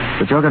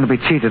 But you're going to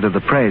be cheated of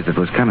the praise that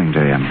was coming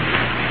to you.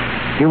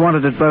 You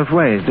wanted it both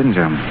ways, didn't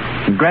you?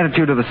 In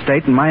gratitude to the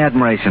state and my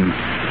admiration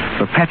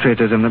for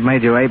patriotism that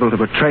made you able to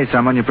betray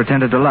someone you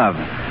pretended to love.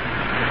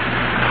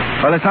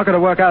 Well, it's not going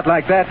to work out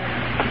like that.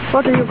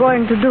 What are you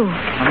going to do?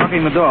 I'm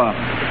locking the door.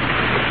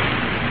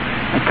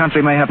 That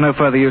country may have no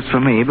further use for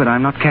me, but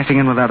I'm not cashing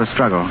in without a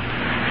struggle.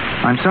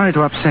 I'm sorry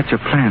to upset your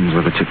plans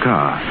with the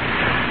Chakar,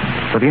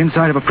 but the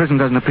inside of a prison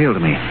doesn't appeal to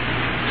me.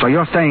 So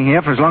you're staying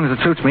here for as long as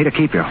it suits me to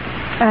keep you.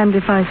 And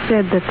if I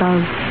said that I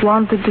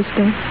wanted to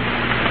stay?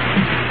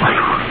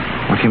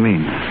 What do you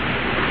mean?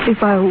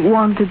 If I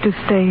wanted to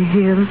stay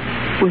here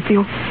with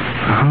you?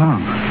 How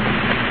long?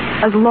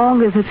 As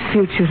long as it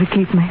suits you to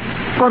keep me.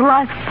 For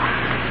life.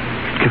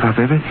 Give up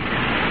everything?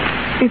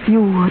 If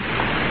you would.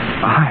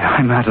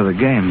 I'm out of the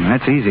game.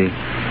 That's easy.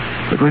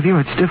 But with you,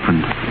 it's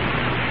different.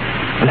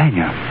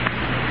 Elena,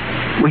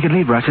 we could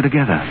leave Russia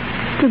together.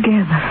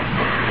 Together.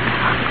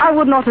 I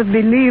would not have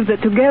believed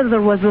that together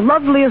was the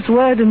loveliest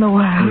word in the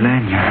world.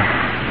 Elena.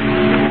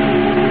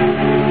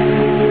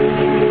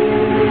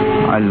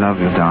 I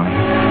love you, darling.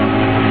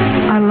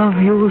 I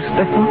love you,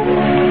 Stefan.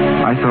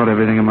 I thought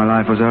everything in my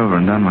life was over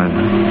and done with.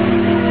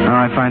 Now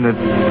I find that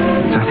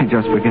it's only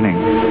just beginning.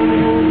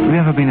 Have you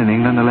ever been in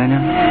England, Elena?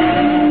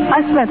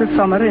 I spent a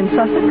summer in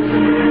Sussex.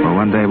 Well,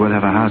 one day we'll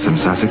have a house in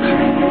Sussex.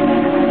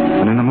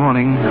 And in the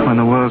morning, when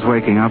the world's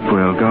waking up,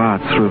 we'll go out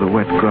through the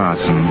wet grass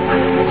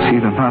and see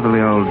the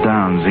motherly old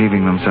downs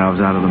heaving themselves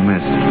out of the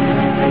mist.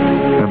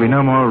 There'll be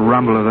no more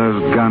rumble of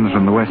those guns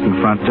from the western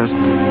front, just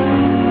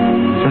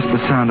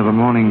the sound of a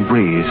morning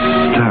breeze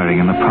stirring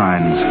in the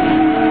pines.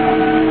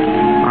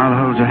 I'll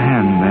hold your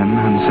hand then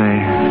and say,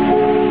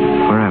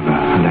 forever,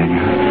 Elena.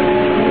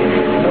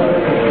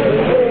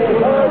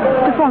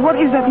 Stefan, what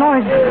is that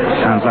noise?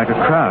 Sounds like a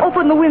crowd.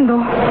 Open the window.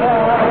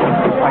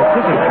 By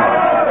city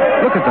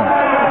cars. Look at them.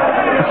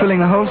 They're filling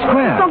the whole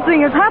square.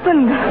 Something has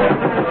happened.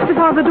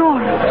 Stefan, the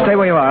door. Stay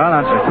where you are. I'll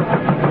answer.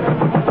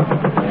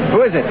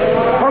 Who is it?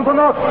 Uncle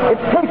Note,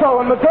 it's Tito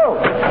and Medill.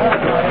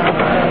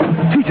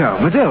 Tito,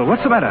 Medill,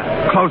 what's the matter?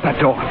 Close that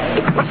door.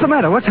 What's the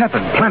matter? What's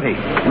happened? Plenty.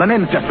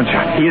 Lenin's just been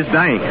shot. He is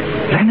dying.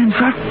 Lenin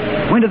shot?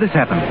 When did this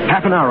happen?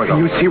 Half an hour ago.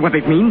 You see what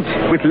it means?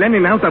 With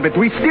Lenin out of it,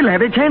 we still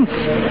have a chance.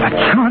 A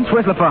chance?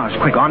 Where's Lafarge?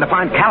 Quick. Gone to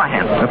find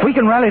Callahan. If we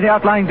can rally the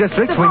outlying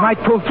districts, we might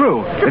pull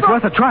through. It's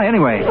worth a try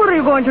anyway. What are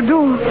you going to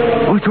do?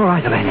 Oh, it's all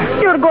right, Elena.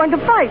 You're going to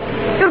fight.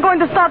 You're going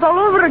to start all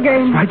over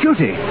again. My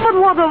duty. But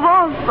what of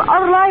us?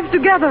 Our lives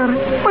together.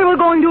 We were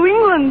going to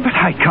England. But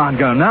I can't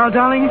go now,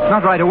 darling.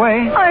 Not right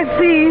away. I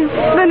see.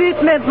 Then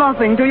it meant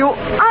nothing to you.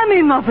 I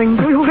mean nothing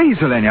to you. Please,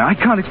 Elena, I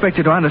can't expect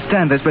you to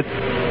understand this, but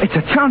it's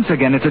a chance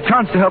again. It's a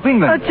chance to help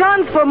England. A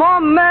chance for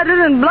more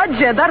murder and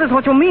bloodshed. That is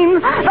what you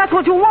mean. That's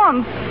what you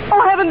want.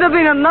 Oh, haven't there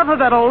been enough of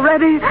that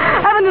already?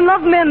 Haven't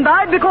enough men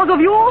died because of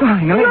you?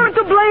 Darling, you're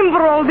to blame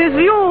for all this.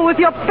 You with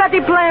your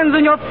petty plans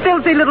and your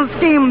filthy little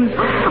schemes.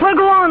 Well,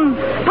 go on.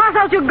 Pass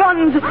out your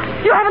guns.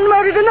 You haven't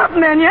murdered enough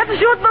men yet.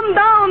 Shoot them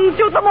down.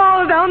 Shoot them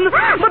all down.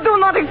 But do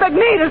not expect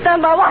me to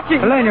stand by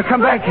watching. Elena,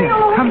 come back here.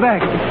 Come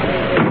back.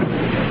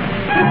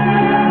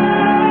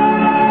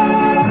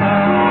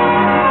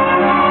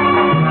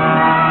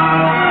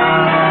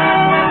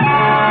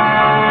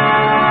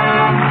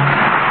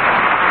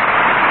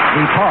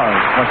 We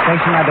pause for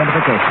station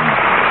identification.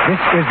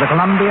 This is the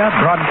Columbia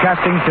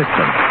Broadcasting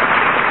System.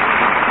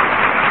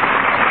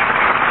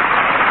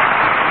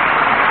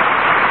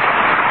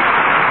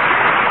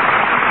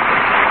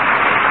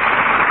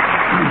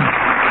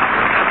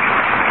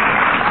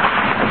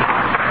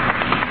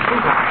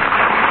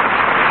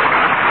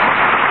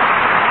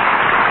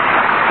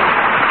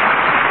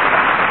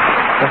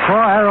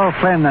 Before Errol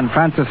Flynn and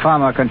Francis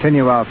Farmer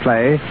continue our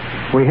play,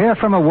 we hear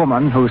from a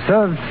woman who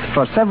served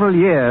for several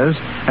years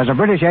as a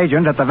British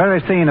agent at the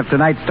very scene of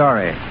tonight's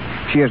story.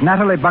 She is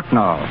Natalie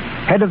Bucknall,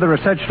 head of the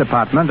research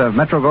department of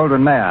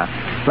Metro-Goldwyn-Mayer.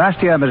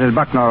 Last year, Mrs.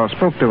 Bucknall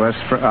spoke to us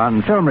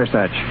on film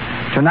research.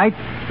 Tonight,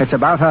 it's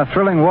about her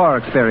thrilling war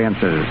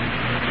experiences.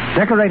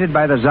 Decorated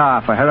by the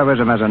Tsar for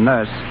heroism as a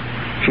nurse,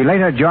 she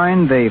later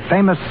joined the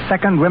famous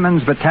 2nd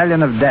Women's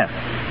Battalion of Death.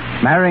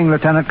 Marrying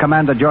Lieutenant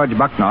Commander George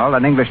Bucknall,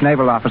 an English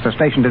naval officer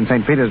stationed in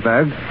St.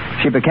 Petersburg,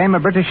 she became a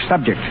British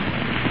subject.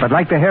 But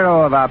like the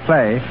hero of our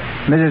play,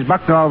 Mrs.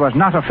 Bucknall was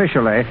not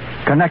officially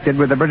connected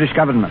with the British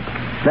government.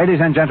 Ladies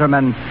and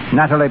gentlemen,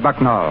 Natalie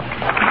Bucknall.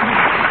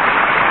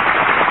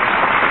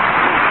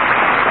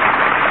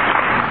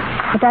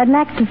 What I'd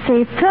like to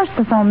say, first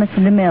of all, Mr.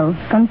 DeMille,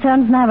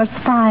 concerns neither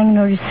spying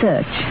nor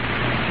research.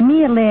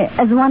 Merely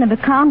as one of the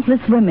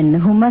countless women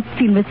who must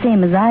feel the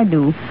same as I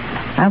do,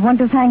 I want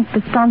to thank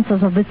the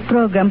sponsors of this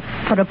program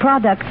for a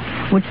product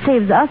which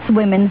saves us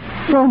women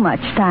so much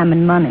time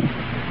and money,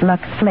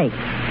 Lux Flakes.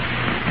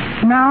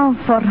 Now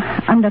for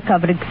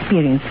undercover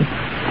experiences.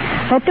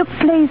 That took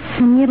place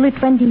nearly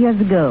 20 years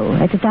ago,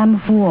 at a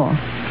time of war.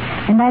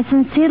 And I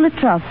sincerely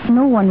trust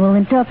no one will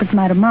interpret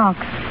my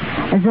remarks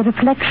as a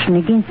reflection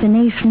against a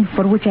nation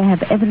for which I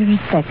have every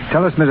respect.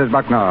 Tell us, Mrs.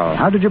 Bucknall,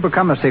 how did you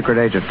become a secret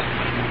agent?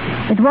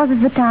 It was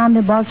at the time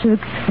the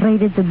Bolsheviks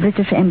raided the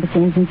British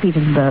embassy in St.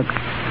 Petersburg,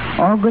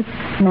 August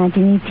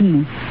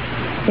 1918.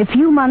 A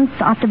few months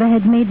after they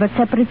had made their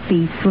separate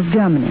peace with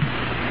Germany.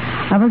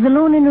 I was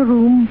alone in a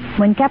room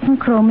when Captain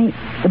Cromie,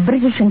 the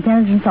British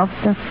intelligence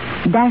officer,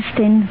 dashed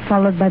in,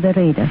 followed by the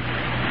raider.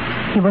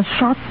 He was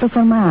shot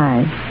before my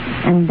eyes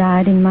and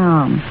died in my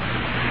arms.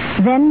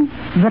 Then,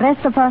 the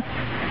rest of us,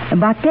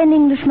 about 10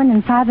 Englishmen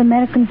and 5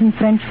 Americans and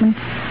Frenchmen,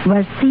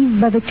 were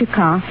seized by the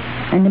Cheka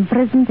and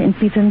imprisoned in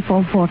Peter and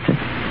Paul Fortress.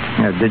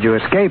 Did you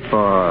escape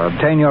or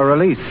obtain your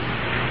release?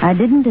 I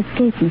didn't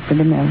escape, Mr.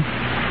 DeMille.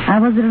 I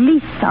was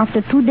released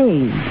after 2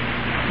 days.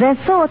 They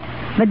thought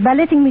that by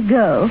letting me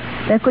go,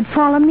 they could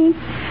follow me,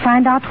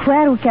 find out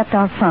where we kept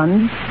our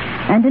funds,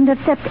 and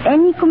intercept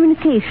any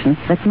communications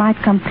that might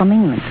come from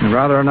England.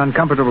 Rather an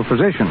uncomfortable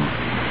position.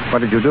 What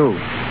did you do?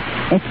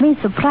 It may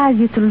surprise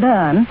you to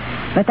learn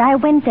that I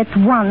went at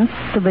once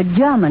to the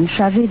German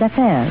chargé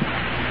d'affaires.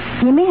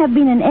 He may have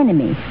been an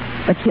enemy,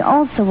 but he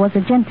also was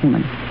a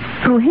gentleman.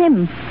 Through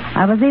him,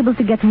 I was able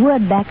to get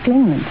word back to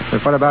England.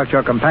 But what about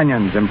your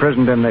companions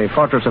imprisoned in the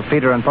fortress of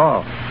Peter and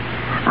Paul?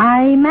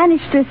 I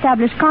managed to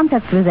establish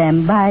contact with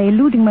them by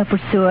eluding my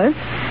pursuers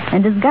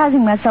and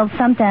disguising myself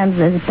sometimes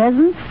as a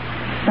peasant,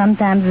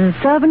 sometimes as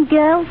a servant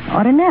girl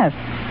or a nurse.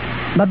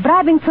 By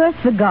bribing first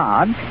the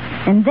guards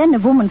and then a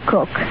woman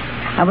cook,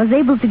 I was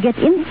able to get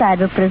inside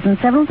the prison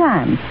several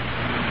times.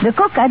 The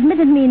cook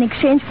admitted me in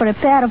exchange for a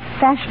pair of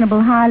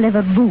fashionable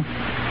high-leather boots.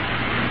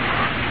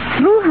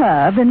 Through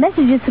her, the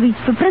messages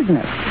reached the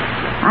prisoners.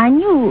 I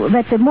knew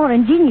that the more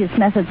ingenious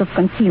methods of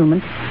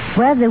concealment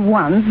were the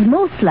ones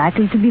most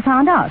likely to be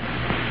found out.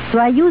 So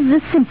I used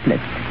the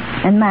simplest,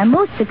 and my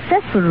most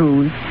successful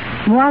ruse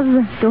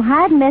was to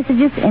hide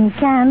messages in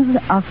cans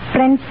of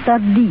French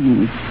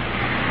sardines.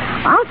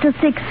 After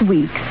 6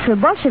 weeks, the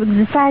Bolsheviks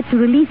decided to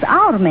release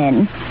our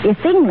men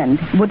if England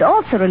would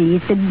also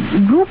release a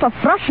group of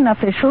Russian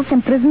officials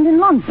imprisoned in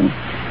London.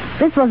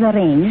 This was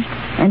arranged,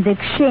 and the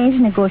exchange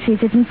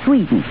negotiated in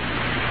Sweden.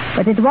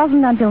 But it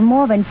wasn't until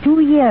more than 2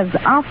 years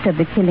after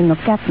the killing of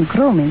Captain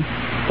Cromie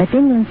that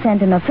England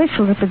sent an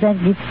official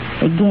representative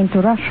again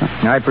to Russia.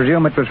 I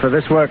presume it was for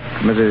this work,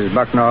 Mrs.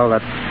 Bucknall,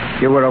 that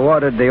you were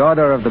awarded the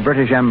Order of the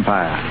British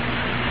Empire.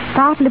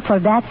 Partly for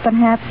that,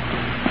 perhaps,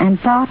 and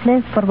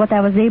partly for what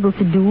I was able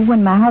to do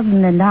when my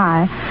husband and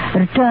I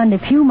returned a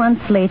few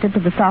months later to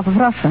the south of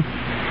Russia.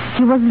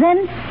 He was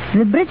then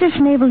the British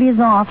naval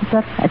liaison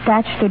officer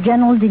attached to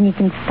General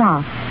Denikin's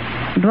staff.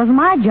 It was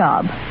my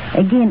job,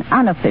 again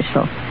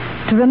unofficial,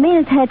 to remain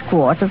at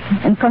headquarters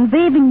and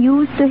convey the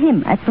news to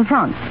him at the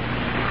front.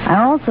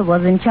 I also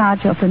was in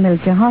charge of a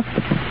military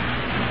hospital.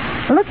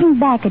 Looking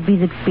back at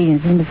these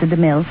experiences, Mr.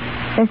 DeMille,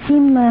 they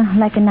seem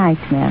like a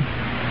nightmare.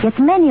 Yet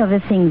many of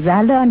the things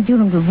I learned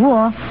during the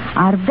war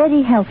are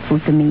very helpful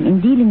to me in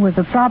dealing with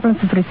the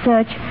problems of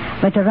research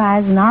that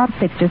arise in our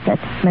pictures at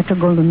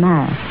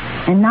Metro-Goldwyn-Mayer.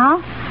 And now,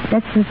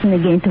 let's listen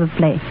again to the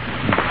play.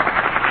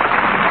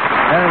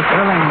 Very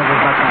thrilling, Mrs.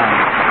 Bucknall.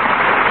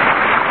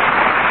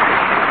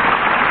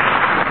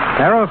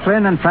 Errol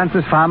Flynn and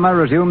Francis Farmer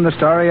resume the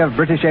story of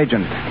British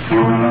Agent.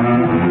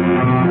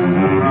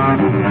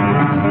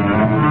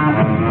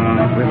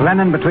 With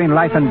Lenin between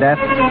life and death,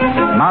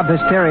 mob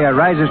hysteria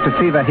rises to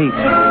fever heat.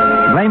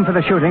 Blame for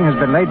the shooting has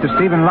been laid to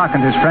Stephen Locke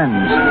and his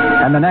friends,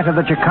 and the net of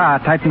the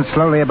Chakar tightens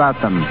slowly about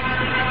them.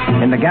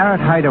 In the Garrett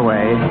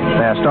hideaway,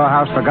 their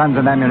storehouse for guns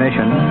and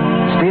ammunition,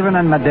 Stephen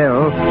and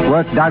Medill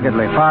work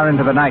doggedly far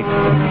into the night.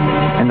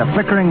 In the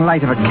flickering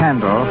light of a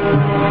candle,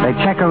 they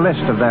check a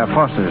list of their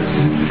forces.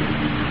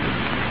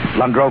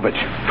 Landrovich,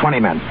 20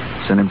 men.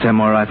 Send him 10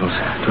 more rifles,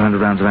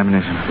 200 rounds of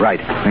ammunition. Right.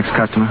 Next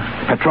customer?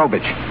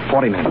 Petrovich,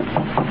 40 men.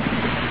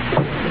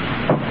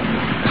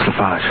 It's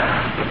Lafarge.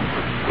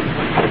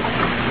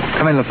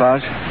 Come in,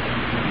 Lafarge.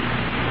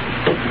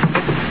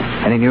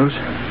 Any news?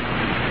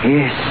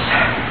 Yes.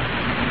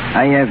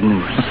 I have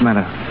news. What's the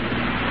matter?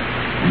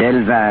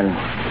 Delval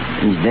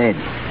is dead.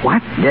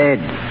 What? Dead.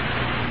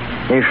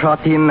 They shot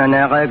him an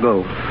hour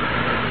ago.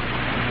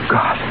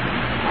 God,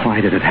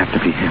 why did it have to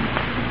be him?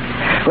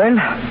 Well,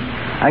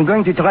 I'm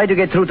going to try to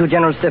get through to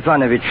General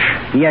Stefanovich.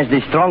 He has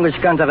the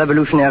strongest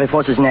counter-revolutionary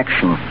forces in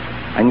action.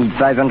 I need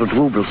 500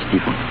 rubles,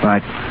 Stephen.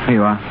 Right. Here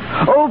you are.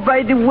 Oh,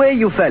 by the way,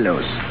 you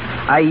fellows,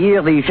 I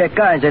hear the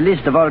Cheka has a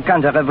list of all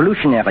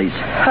counter-revolutionaries.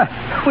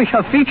 We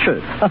are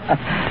featured.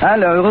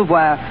 Alors, au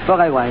revoir.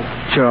 For a while.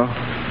 Sure.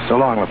 So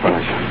long,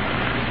 Lafarge.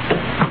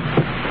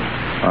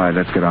 All right,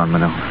 let's get on,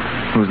 Manu.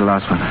 Who's the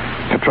last one?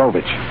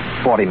 Petrovich,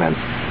 40 men.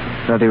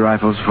 30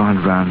 rifles,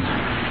 400 rounds.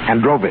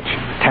 Androvich,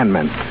 10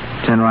 men.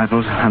 10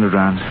 rifles, 100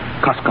 rounds.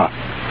 Koskov,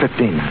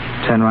 15 men.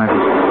 10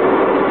 rifles.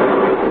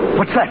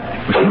 What's that?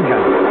 Machine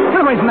gun. Get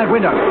away from that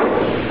window.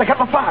 They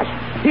got Lafarge.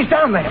 He's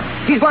down there.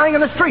 He's lying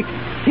in the street.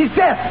 He's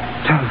dead.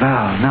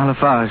 Val, now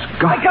Lafarge.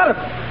 God. They got him.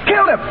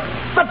 Killed him.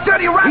 The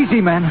dirty rat.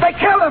 Easy, man. They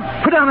killed him.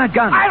 Put down that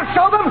gun. I'll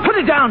show them. Put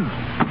it down.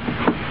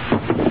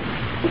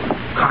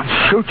 Can't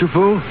shoot, you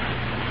fool.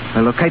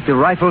 They'll locate the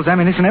rifles,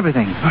 ammunition,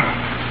 everything.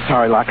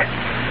 Sorry, Locke.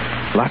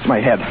 Lost my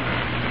head.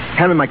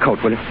 Hand me my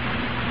coat, will you?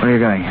 Where are you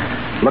going?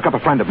 Look up a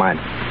friend of mine.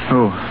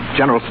 Who?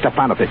 General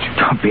Stefanovich.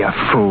 Don't be a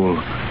fool.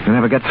 You'll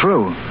never get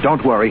through.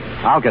 Don't worry.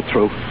 I'll get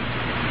through.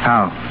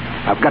 How?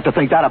 I've got to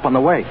think that up on the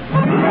way.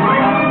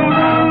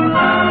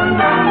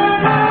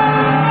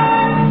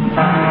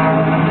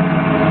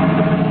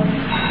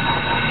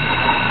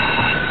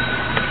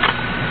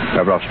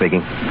 Lavrov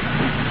speaking.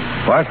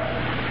 What?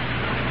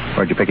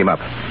 Where'd you pick him up?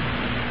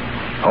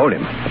 Hold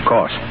him, of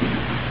course.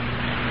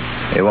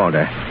 He won't,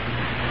 eh?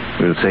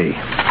 We'll see.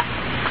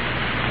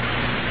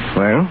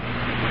 Well,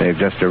 they've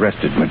just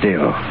arrested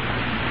Medill.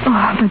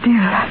 Oh,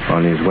 Medill.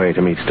 On his way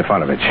to meet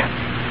Stefanovich.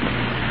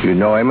 You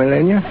know him,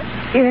 Elena?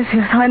 Yes,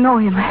 I know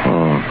him.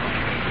 Oh.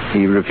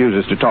 He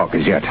refuses to talk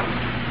as yet.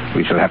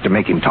 We shall have to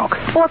make him talk.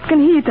 What can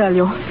he tell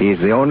you? He's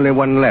the only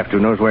one left who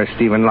knows where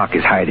Stephen Locke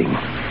is hiding.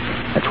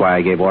 That's why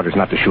I gave orders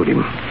not to shoot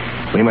him.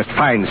 We must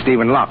find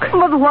Stephen Locke.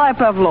 But why,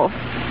 Pavlov?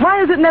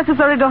 Why is it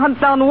necessary to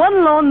hunt down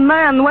one lone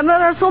man when there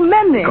are so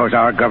many? Because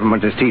our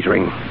government is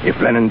teetering. If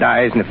Lenin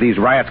dies and if these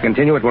riots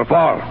continue, it will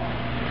fall.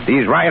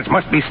 These riots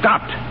must be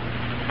stopped.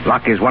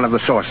 Locke is one of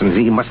the sources.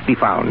 He must be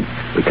found.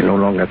 We can no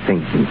longer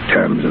think in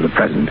terms of the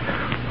present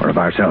or of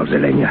ourselves,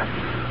 Elena.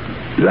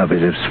 Love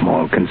is of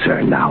small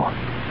concern now.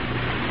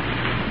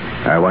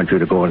 I want you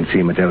to go and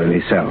see Medill in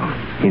his cell.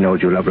 He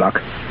knows you love Locke.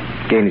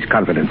 Gain his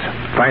confidence.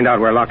 Find out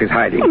where Locke is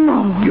hiding.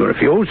 No. You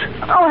refuse?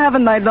 Oh,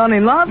 haven't I done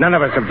enough? None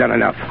of us have done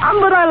enough.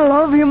 But I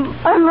love him.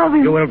 I love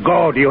him. You will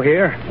go, do you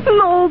hear?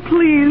 No,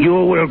 please.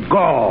 You will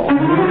go.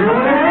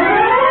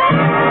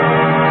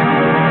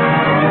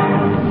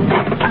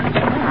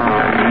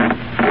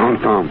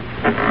 Tom.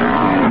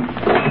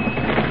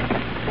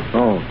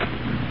 Oh.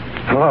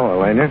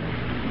 Hello, Elena.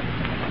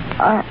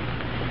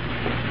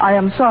 I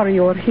am sorry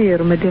you're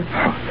here, Medill.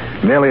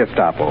 Merely a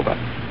stopover.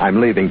 I'm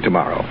leaving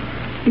tomorrow.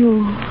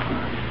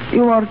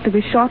 You are to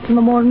be shot in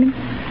the morning?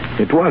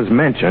 It was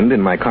mentioned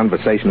in my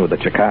conversation with the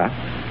Chaka.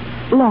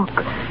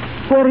 Locke,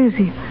 where is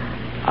he?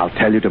 I'll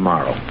tell you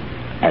tomorrow,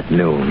 at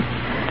noon.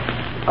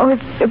 Oh,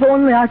 if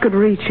only I could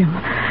reach him.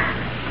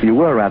 You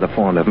were rather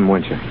fond of him,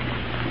 weren't you?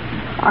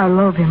 I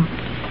love him.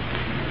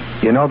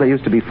 You know, there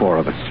used to be 4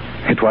 of us.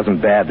 It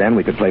wasn't bad then.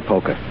 We could play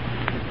poker.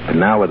 But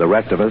now with the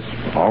rest of us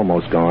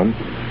almost gone,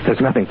 there's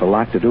nothing for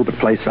Locke to do but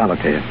play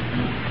solitaire.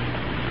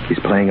 He's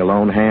playing a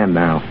lone hand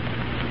now.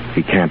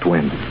 He can't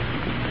win.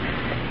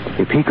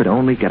 If he could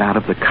only get out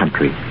of the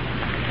country.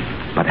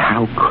 But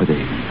how could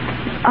he?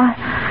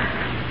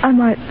 I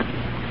might...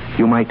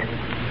 You might...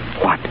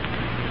 What?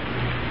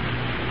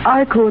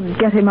 I could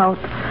get him out.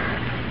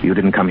 You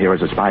didn't come here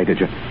as a spy, did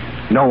you?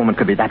 No woman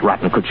could be that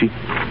rotten, could she?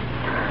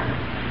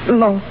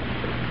 No.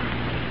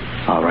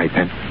 All right,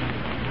 then.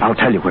 I'll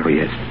tell you where he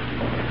is.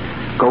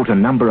 Go to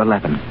number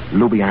 11,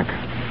 Lubyanka.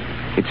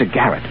 It's a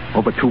garret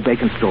over 2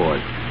 vacant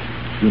stores.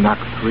 You knock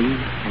 3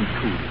 and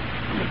 2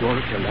 on the door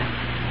at your left.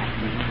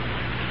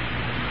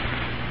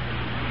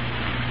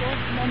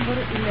 Number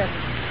 11,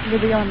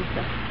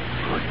 Lubyanka.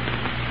 Good.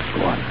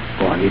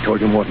 Go on. He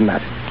told you more than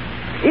that.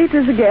 It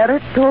is a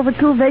garret over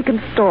 2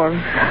 vacant stores.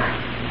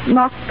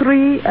 Knock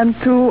 3 and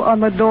 2 on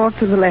the door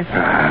to the left.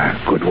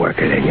 Good work,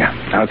 Elena.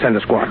 I'll send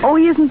a squad. Oh,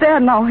 he isn't there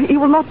now. He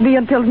will not be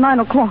until 9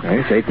 o'clock.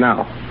 It's 8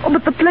 now. Oh,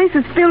 but the place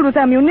is filled with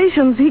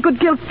ammunition. He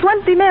could kill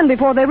 20 men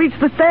before they reach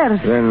the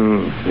stairs.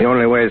 Then the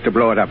only way is to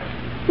blow it up.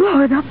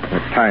 Blow it up? A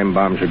time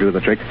bomb should do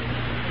the trick.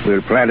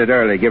 We'll plant it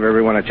early, give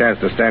everyone a chance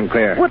to stand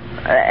clear. What?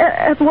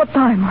 At what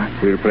time?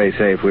 We'll play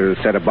safe. We'll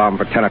set a bomb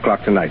for 10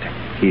 o'clock tonight.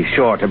 He's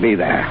sure to be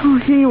there. Oh,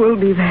 he will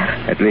be there.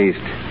 At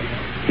least,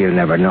 he'll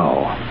never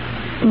know.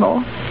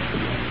 No.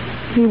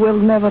 He will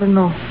never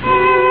know.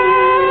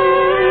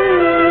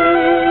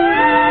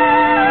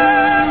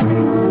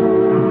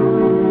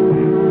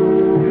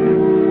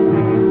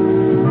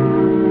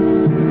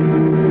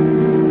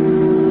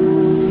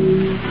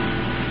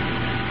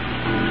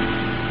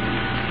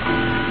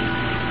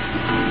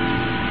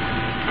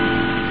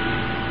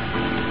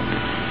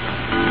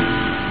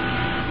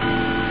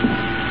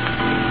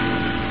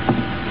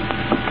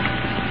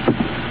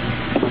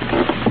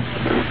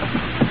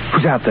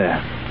 Who's out there?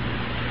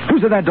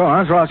 Who's at that door?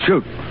 Answer or I'll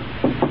shoot.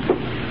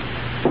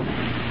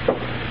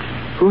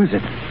 Who is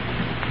it?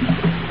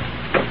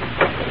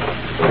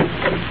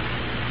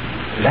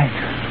 Len.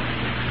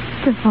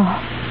 Stefan.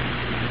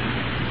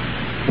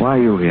 Why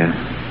are you here?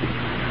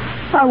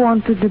 I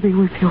wanted to be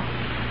with you.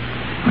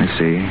 I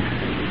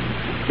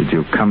see. Did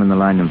you come in the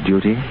line of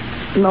duty?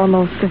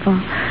 No,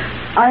 Stefan.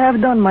 I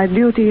have done my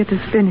duty. It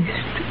is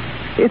finished.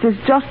 It is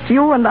just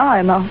you and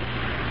I now.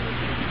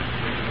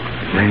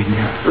 Len.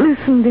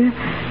 Listen, dear.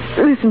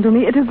 Listen to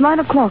me. It is 9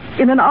 o'clock.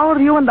 In an hour,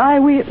 you and I,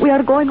 we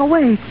are going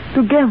away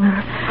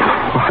together.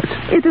 What?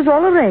 It is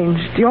all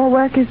arranged. Your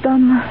work is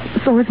done.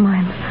 So is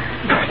mine.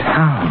 But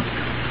how?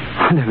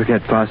 I'll never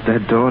get past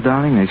that door,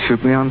 darling. They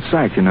shoot me on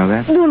sight. You know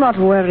that? Do not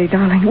worry,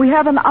 darling. We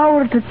have an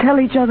hour to tell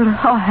each other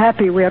how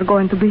happy we are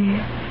going to be.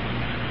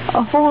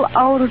 A whole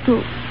hour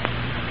to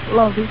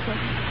love each other.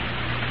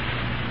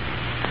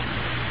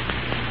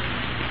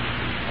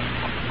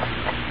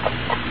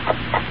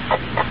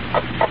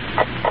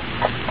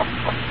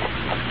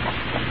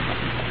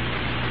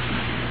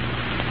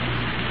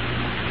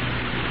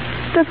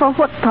 Stefan,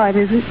 what time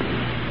is it?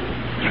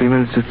 3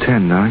 minutes to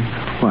 10, darling.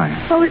 Why?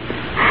 Oh,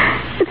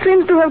 it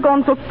seems to have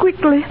gone so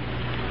quickly.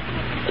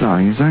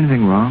 Darling, is there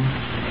anything wrong?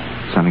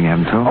 Something I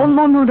haven't told? Oh,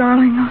 no,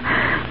 darling.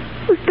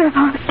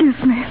 Stefan, kiss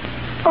me.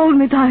 Hold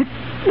me tight.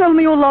 Tell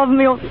me you love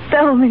me. Oh,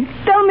 tell me.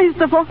 Tell me,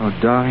 Stefan. Oh,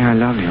 darling, I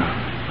love you.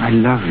 I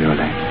love you,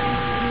 Elaine.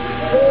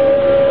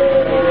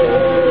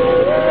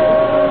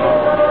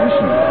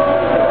 Listen.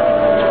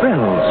 It's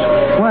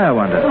bells. Why, I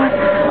wonder?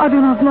 I do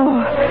not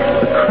know.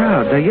 The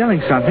crowd, they're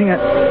yelling something at...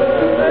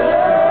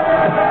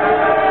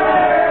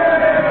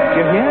 Do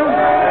you hear?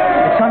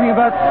 It's something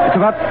about... It's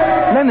about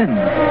Lenin.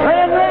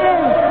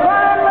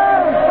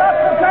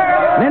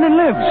 Lenin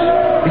lives.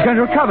 He's going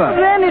to recover.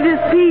 Then it is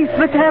peace.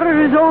 The terror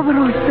is over,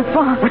 oh,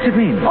 Stefan. What's it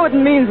mean? Oh, it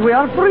means we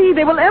are free.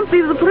 They will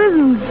empty the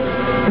prisons.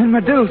 Then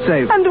Medill's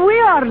safe. And we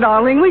are,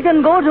 darling. We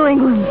can go to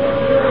England.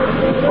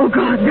 Oh,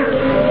 God.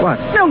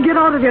 What? Now, get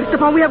out of here,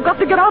 Stefan. We have got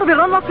to get out of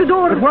here. Unlock the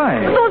door. But why?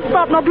 Don't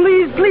stop now,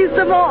 please. Please,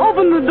 Stefan.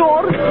 Open the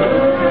door.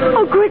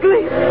 Oh,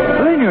 quickly.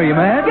 Lena, are you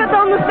mad? Get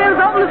down the stairs,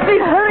 out in the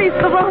street. Hurry,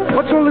 Stefan.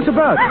 What's all this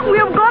about? We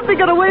have got to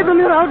get away from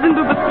here out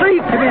into the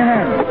street. Give me a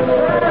hand.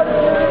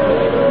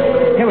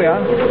 Here we are.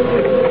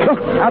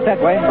 Look, out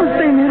that way. Oh,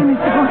 stay near me,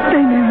 Stefan.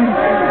 Stay near me.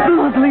 Do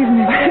not leave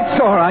me.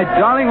 It's all right,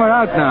 darling. We're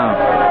out now.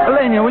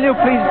 Elena, will you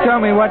please tell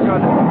me what you're...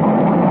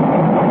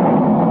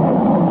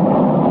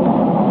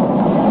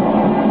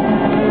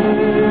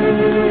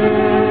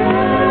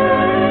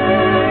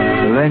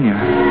 Elena.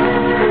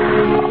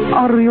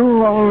 Are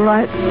you all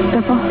right,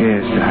 Stefan?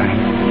 Yes,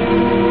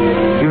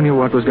 darling. You knew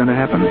what was going to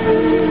happen.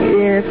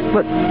 Yes,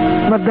 but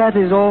that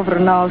is over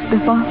now,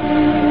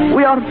 Stefan.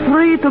 We are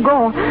free to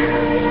go.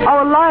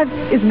 Our life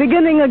is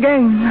beginning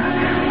again.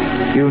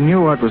 You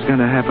knew what was going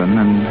to happen,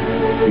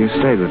 and you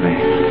stayed with me.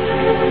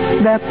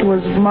 That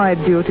was my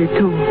duty,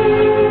 too.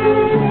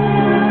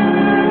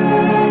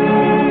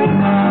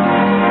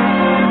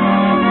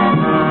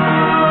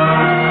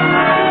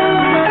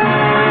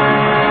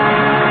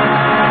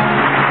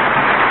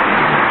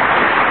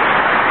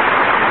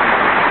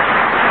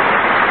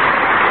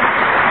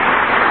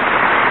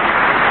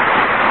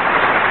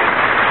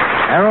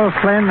 Errol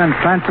Flynn and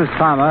Francis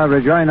Farmer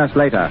rejoin us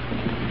later.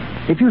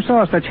 If you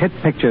saw such hit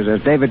pictures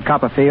as David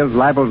Copperfield's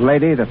Libel's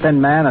Lady, The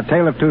Thin Man, A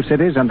Tale of Two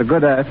Cities, and The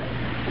Good Earth,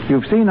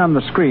 you've seen on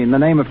the screen the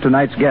name of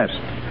tonight's guest,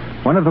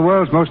 one of the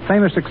world's most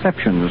famous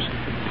exceptions,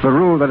 the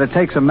rule that it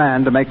takes a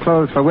man to make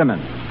clothes for women.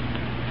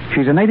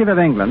 She's a native of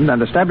England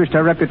and established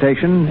her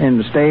reputation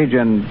in stage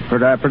and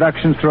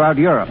productions throughout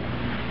Europe,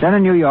 then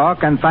in New York,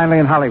 and finally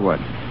in Hollywood.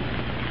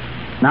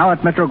 Now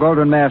at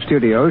Metro-Goldwyn-Mayer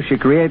Studios, she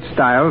creates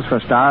styles for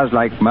stars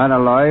like Myrna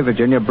Loy,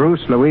 Virginia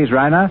Bruce, Louise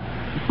Reiner,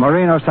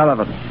 Maureen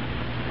O'Sullivan.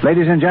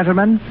 Ladies and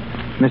gentlemen,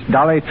 Miss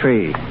Dolly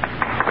Tree.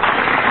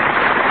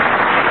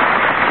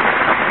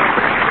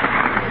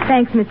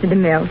 Thanks, Mr.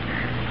 DeMille.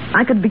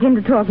 I could begin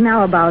to talk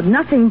now about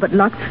nothing but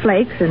Lux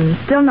Flakes and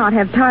still not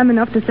have time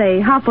enough to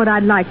say half what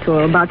I'd like to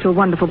about your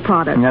wonderful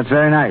product. That's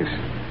very nice.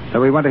 So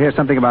we want to hear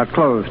something about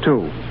clothes,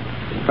 too.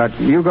 But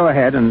you go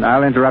ahead, and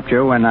I'll interrupt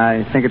you when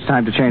I think it's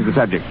time to change the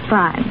subject.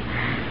 Fine.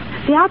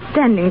 The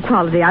outstanding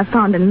quality I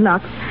found in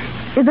Lux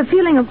is the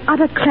feeling of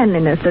utter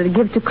cleanliness that it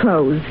gives to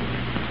clothes.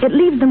 It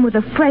leaves them with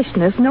a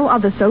freshness no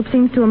other soap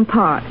seems to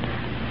impart.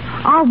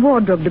 Our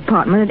wardrobe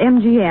department at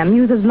MGM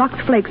uses Lux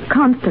Flakes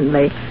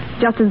constantly,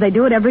 just as they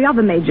do at every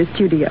other major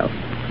studio.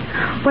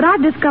 What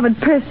I've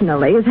discovered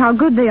personally is how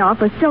good they are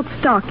for silk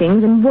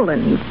stockings and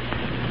woolens.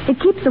 It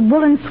keeps a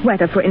woolen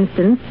sweater, for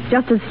instance,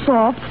 just as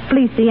soft,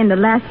 fleecy, and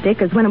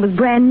elastic as when it was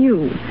brand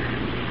new.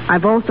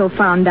 I've also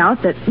found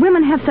out that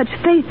women have such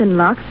faith in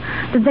Lux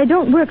that they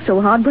don't work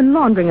so hard when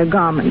laundering a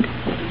garment.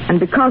 And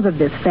because of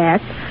this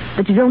fact,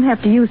 that you don't have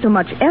to use so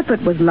much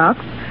effort with Lux,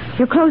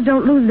 your clothes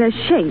don't lose their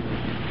shape.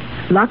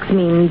 Lux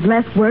means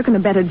less work and a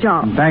better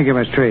job. Thank you,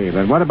 Miss Tree.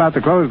 But what about the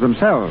clothes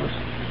themselves?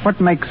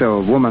 What makes a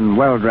woman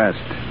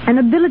well-dressed? An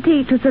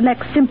ability to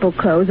select simple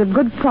clothes of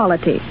good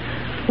quality,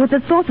 with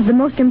the thought that the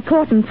most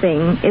important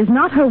thing is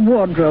not her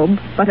wardrobe,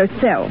 but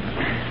herself.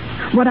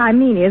 What I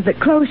mean is that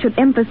clothes should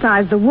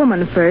emphasize the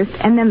woman first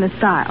and then the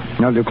style.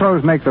 Now, do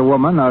clothes make the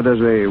woman, or does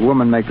the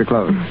woman make the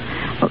clothes?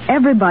 Well,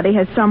 everybody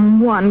has some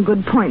one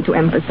good point to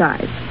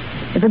emphasize.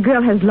 If a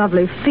girl has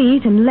lovely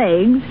feet and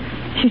legs,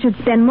 she should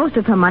spend most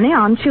of her money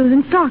on shoes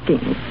and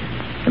stockings.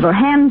 If her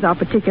hands are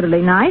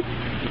particularly nice,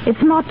 it's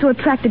smart to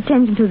attract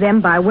attention to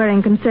them by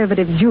wearing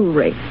conservative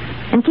jewelry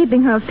and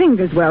keeping her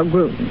fingers well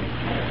groomed.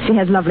 She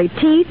has lovely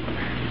teeth,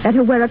 let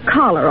her wear a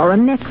collar or a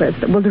necklace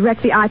that will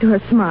direct the eye to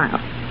her smile.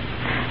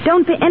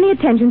 Don't pay any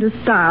attention to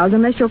styles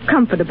unless you're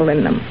comfortable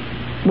in them.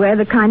 Wear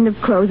the kind of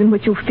clothes in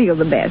which you'll feel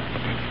the best.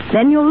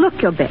 Then you'll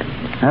look your best.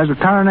 Has the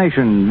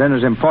coronation been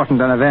as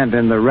important an event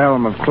in the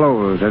realm of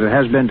clothes as it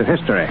has been to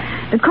history?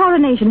 The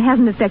coronation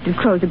hasn't affected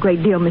clothes a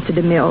great deal, Mr.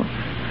 DeMille,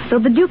 though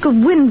the Duke of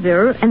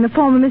Windsor and the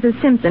former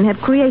Mrs. Simpson have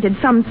created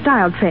some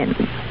style trends.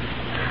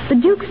 The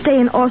Duke's stay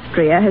in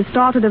Austria has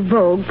started a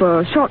vogue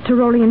for short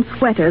Tyrolean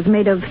sweaters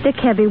made of thick,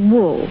 heavy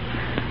wool,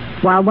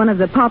 while one of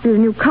the popular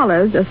new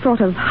colors, a sort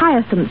of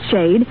hyacinth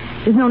shade,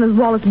 is known as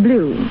Wallace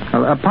Blue.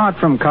 Well, apart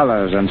from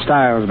colors and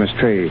styles, Miss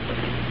Tree,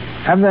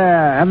 have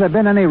there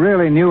been any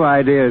really new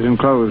ideas in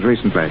clothes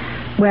recently?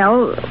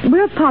 Well,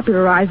 we're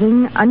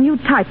popularizing a new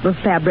type of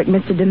fabric,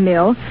 Mr.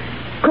 DeMille,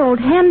 called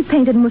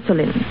hand-painted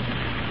mousseline.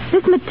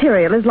 This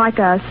material is like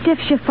a stiff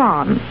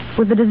chiffon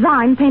with the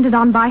design painted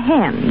on by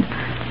hand.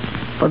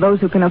 For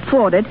those who can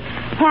afford it,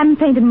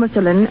 hand-painted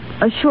mousseline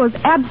assures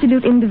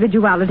absolute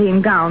individuality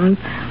in gowns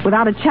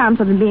without a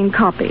chance of them being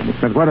copied.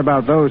 But what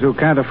about those who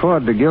can't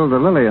afford to gild the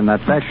lily in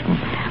that fashion?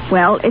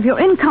 Well, if your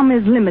income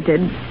is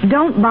limited,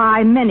 don't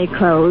buy many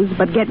clothes,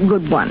 but get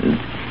good ones.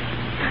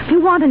 If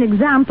you want an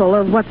example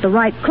of what the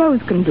right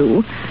clothes can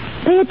do,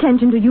 pay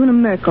attention to Una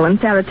Merkel in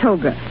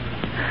Saratoga.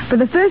 For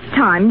the first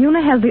time,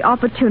 Una has the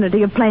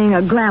opportunity of playing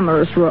a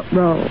glamorous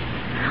role.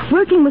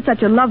 Working with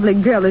such a lovely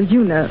girl as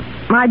Una,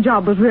 my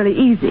job was really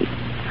easy.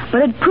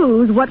 but it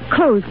proves what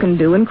clothes can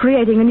do in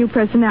creating a new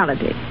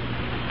personality.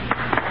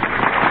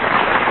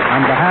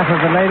 On behalf of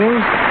the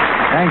ladies,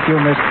 thank you,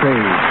 Miss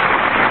Cleves.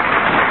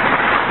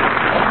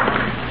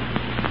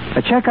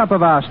 A checkup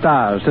of our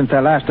stars since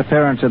their last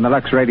appearance in the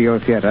Lux Radio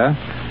Theatre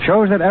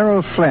shows that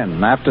Errol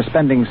Flynn, after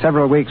spending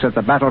several weeks at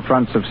the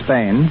battlefronts of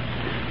Spain,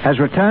 has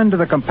returned to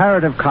the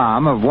comparative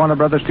calm of Warner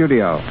Brothers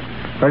Studio,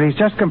 where he's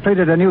just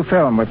completed a new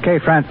film with Kay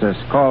Francis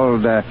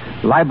called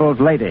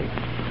Libeled Lady,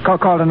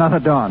 called Another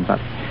Dawn.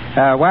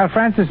 While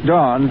Francis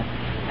Farmer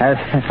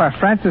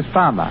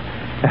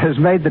has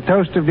made the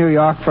toast of New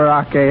York for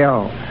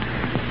RKO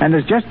and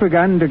has just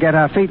begun to get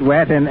her feet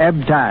wet in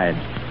Ebb Tide,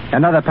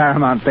 another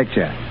Paramount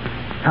picture.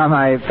 Are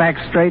my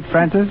facts straight,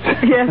 Francis?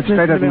 Yes,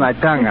 straighter than my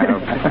tongue, I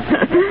hope.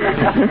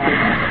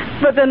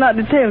 But they're not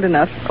detailed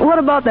enough. What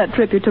about that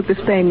trip you took to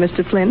Spain,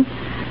 Mr. Flynn?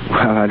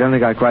 Well, I don't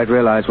think I quite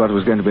realized what it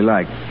was going to be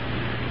like.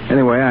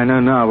 Anyway, I know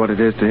now what it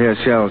is to hear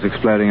shells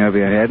exploding over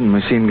your head and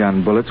machine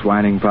gun bullets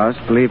whining past.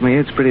 Believe me,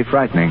 it's pretty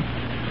frightening.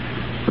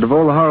 But of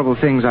all the horrible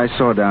things I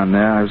saw down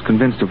there, I was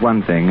convinced of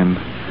one thing, and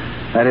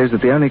that is that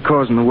the only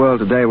cause in the world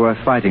today worth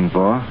fighting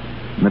for,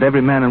 and that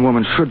every man and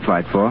woman should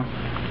fight for,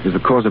 is the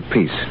cause of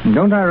peace.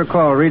 Don't I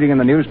recall reading in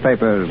the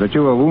newspapers that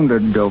you were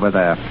wounded over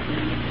there?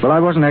 Well, I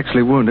wasn't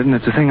actually wounded, and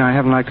it's a thing I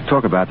haven't liked to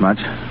talk about much.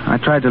 I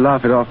tried to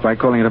laugh it off by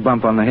calling it a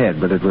bump on the head,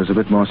 but it was a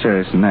bit more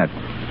serious than that.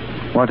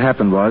 What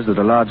happened was that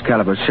a large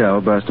caliber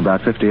shell burst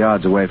about 50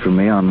 yards away from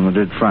me on the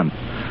Madrid front.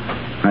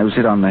 I was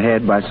hit on the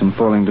head by some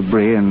falling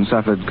debris and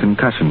suffered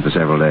concussion for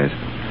several days.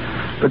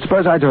 But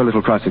suppose I do a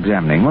little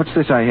cross-examining. What's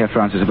this I hear,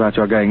 Francis, about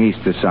your going east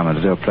this summer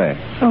to do a play?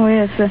 Oh,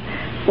 yes.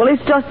 Well,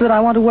 it's just that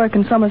I want to work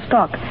in summer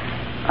stock.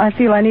 I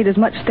feel I need as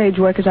much stage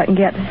work as I can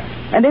get.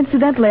 And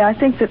incidentally, I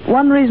think that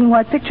one reason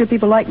why picture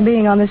people like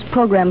being on this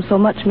program so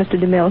much, Mr.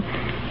 DeMille,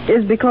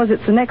 is because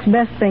it's the next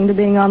best thing to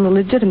being on the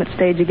legitimate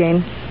stage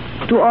again.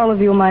 To all of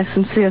you, my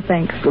sincere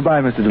thanks.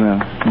 Goodbye, Mr. DeMille.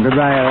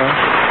 Goodbye, Errol.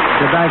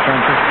 Goodbye,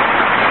 Francis.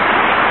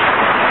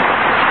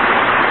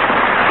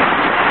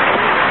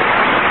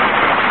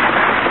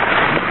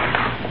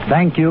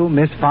 Thank you,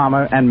 Miss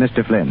Farmer and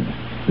Mr. Flynn.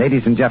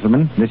 Ladies and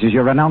gentlemen, this is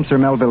your announcer,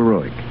 Melville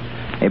Ruick.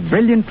 A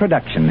brilliant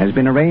production has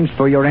been arranged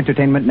for your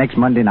entertainment next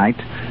Monday night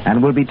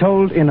and will be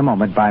told in a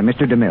moment by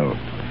Mr. DeMille.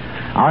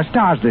 Our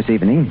stars this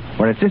evening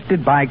were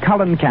assisted by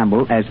Colin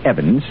Campbell as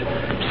Evans,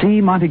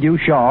 C. Montague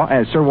Shaw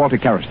as Sir Walter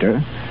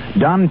Carrister,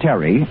 Don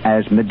Terry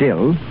as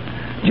Medill,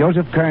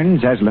 Joseph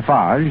Kearns as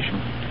Lafarge,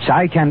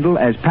 Cy Kendall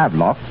as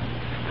Pavlov,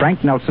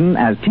 Frank Nelson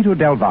as Tito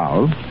Del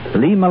Val,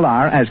 Lee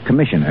Millar as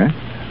Commissioner,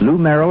 Lou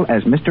Merrill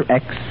as Mr.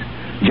 X,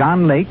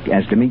 John Lake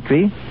as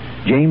Dimitri,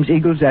 James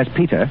Eagles as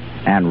Peter,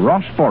 and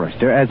Ross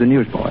Forrester as the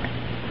newsboy.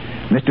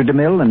 Mr.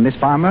 DeMille and Miss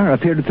Farmer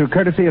appeared through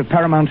courtesy of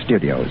Paramount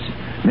Studios,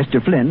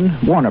 Mr. Flynn,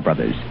 Warner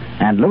Brothers,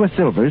 and Louis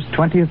Silvers,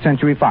 20th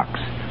Century Fox,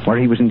 where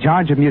he was in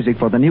charge of music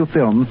for the new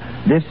film,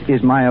 This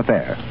Is My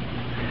Affair.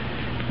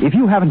 If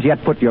you haven't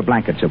yet put your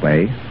blankets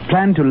away,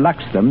 plan to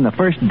Lux them the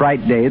first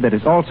bright day that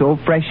is also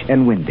fresh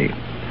and windy.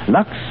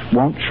 Lux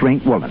won't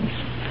shrink woolens.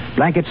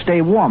 Blankets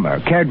stay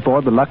warmer, cared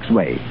for the Lux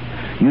way.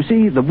 You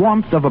see, the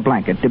warmth of a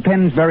blanket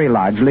depends very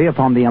largely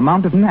upon the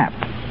amount of nap.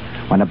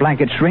 When a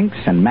blanket shrinks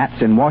and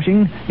mats in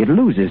washing, it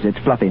loses its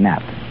fluffy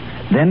nap.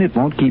 Then it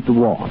won't keep you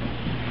warm.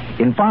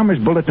 In Farmer's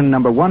Bulletin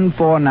number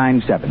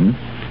 1497,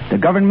 the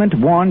government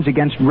warns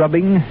against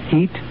rubbing,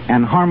 heat,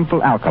 and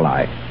harmful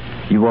alkali.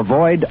 You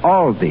avoid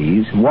all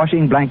these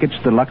washing blankets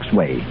the Lux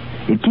way.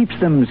 It keeps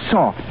them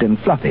soft and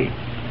fluffy.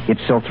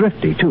 It's so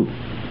thrifty, too.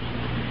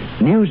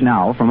 News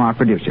now from our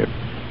producer.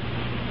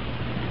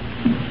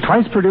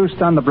 Twice produced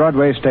on the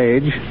Broadway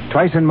stage,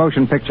 twice in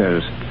motion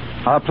pictures,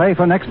 our play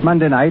for next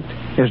Monday night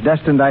is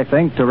destined, I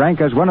think, to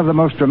rank as one of the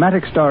most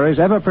dramatic stories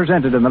ever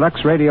presented in the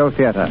Lux Radio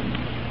Theatre,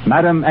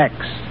 Madam X.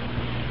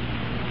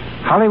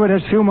 Hollywood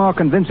has few more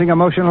convincing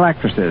emotional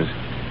actresses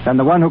than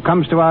the one who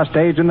comes to our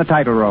stage in the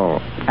title role,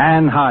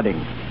 Anne Harding.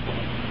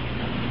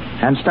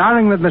 And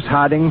starring with Miss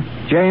Harding,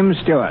 James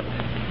Stewart.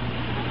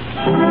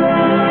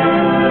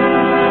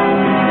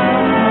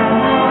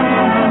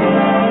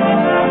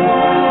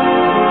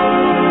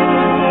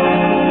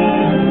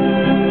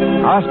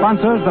 Our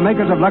sponsors, the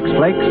makers of Lux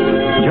Flakes,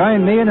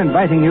 join me in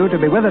inviting you to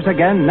be with us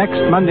again next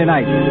Monday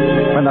night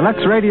when the Lux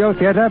Radio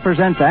Theatre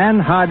presents Anne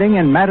Harding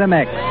in Madam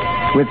X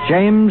with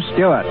James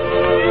Stewart.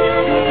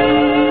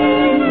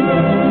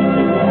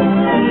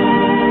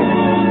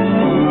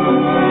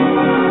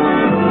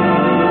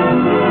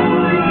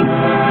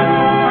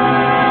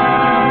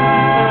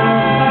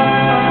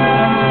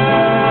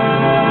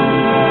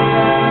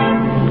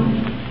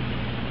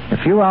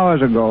 A few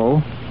hours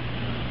ago,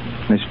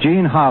 Miss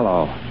Jean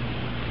Harlow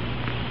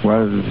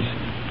was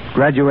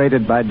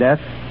graduated by death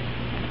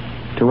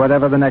to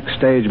whatever the next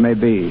stage may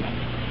be.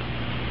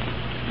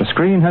 The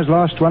screen has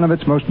lost one of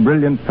its most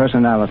brilliant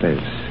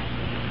personalities,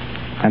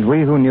 and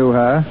we who knew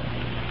her,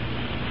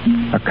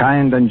 a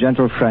kind and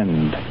gentle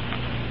friend.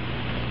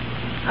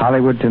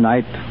 Hollywood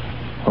tonight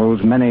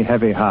holds many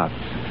heavy hearts.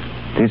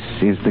 This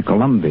is the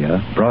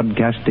Columbia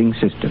Broadcasting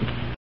System.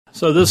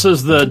 So this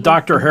is the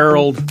Dr.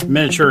 Harold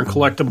Miniature and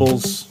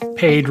Collectibles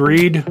paid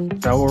read. Is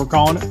that what we're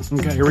calling it?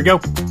 Okay, here we go.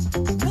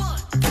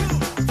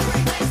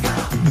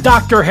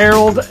 Dr.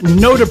 Harold,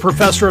 noted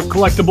professor of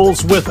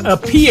collectibles with a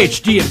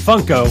PhD in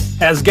Funko,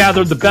 has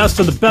gathered the best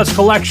of the best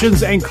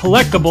collections and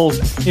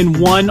collectibles in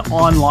one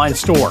online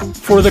store.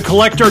 For the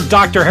collector,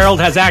 Dr. Harold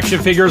has action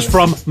figures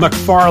from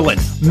McFarlane,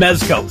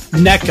 Mezco,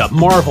 NECA,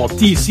 Marvel,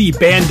 DC,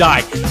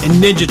 Bandai, and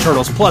Ninja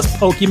Turtles, plus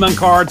Pokemon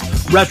cards,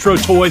 retro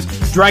toys,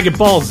 Dragon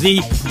Ball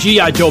Z,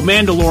 G.I. Joe,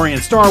 Mandalorian,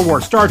 Star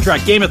Wars, Star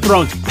Trek, Game of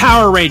Thrones,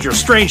 Power Rangers,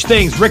 Strange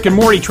Things, Rick and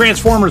Morty,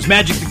 Transformers,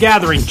 Magic the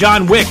Gathering,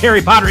 John Wick,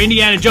 Harry Potter,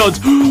 Indiana Jones.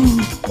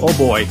 Oh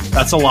boy,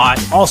 that's a lot.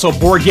 Also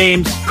board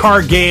games,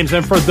 card games,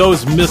 and for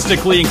those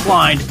mystically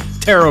inclined,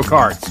 tarot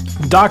cards.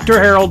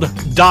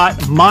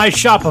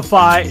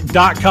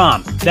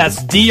 drharold.myshopify.com.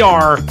 That's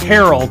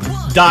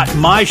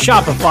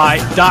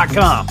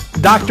drharold.myshopify.com.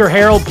 Dr.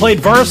 Harold played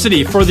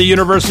varsity for the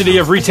University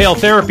of Retail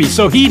Therapy,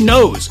 so he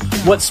knows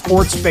what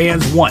sports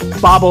fans want.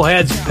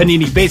 Bobbleheads,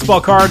 Panini baseball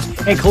cards,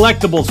 and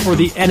collectibles for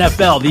the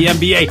NFL, the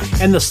NBA,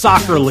 and the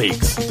soccer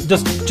leagues.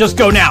 Just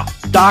go now.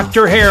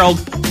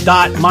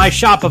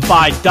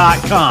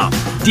 drharold.myshopify.com.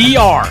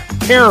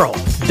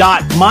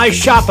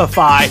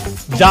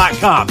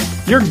 drharold.myshopify.com.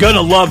 You're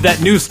gonna love that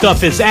new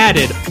stuff is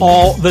added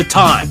all the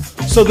time.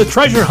 So the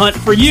treasure hunt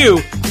for you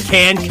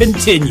can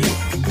continue.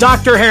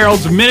 Dr.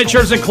 Harold's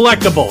Miniatures and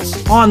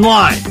Collectibles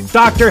online.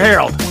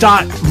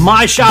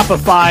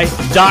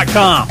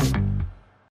 drharold.myshopify.com.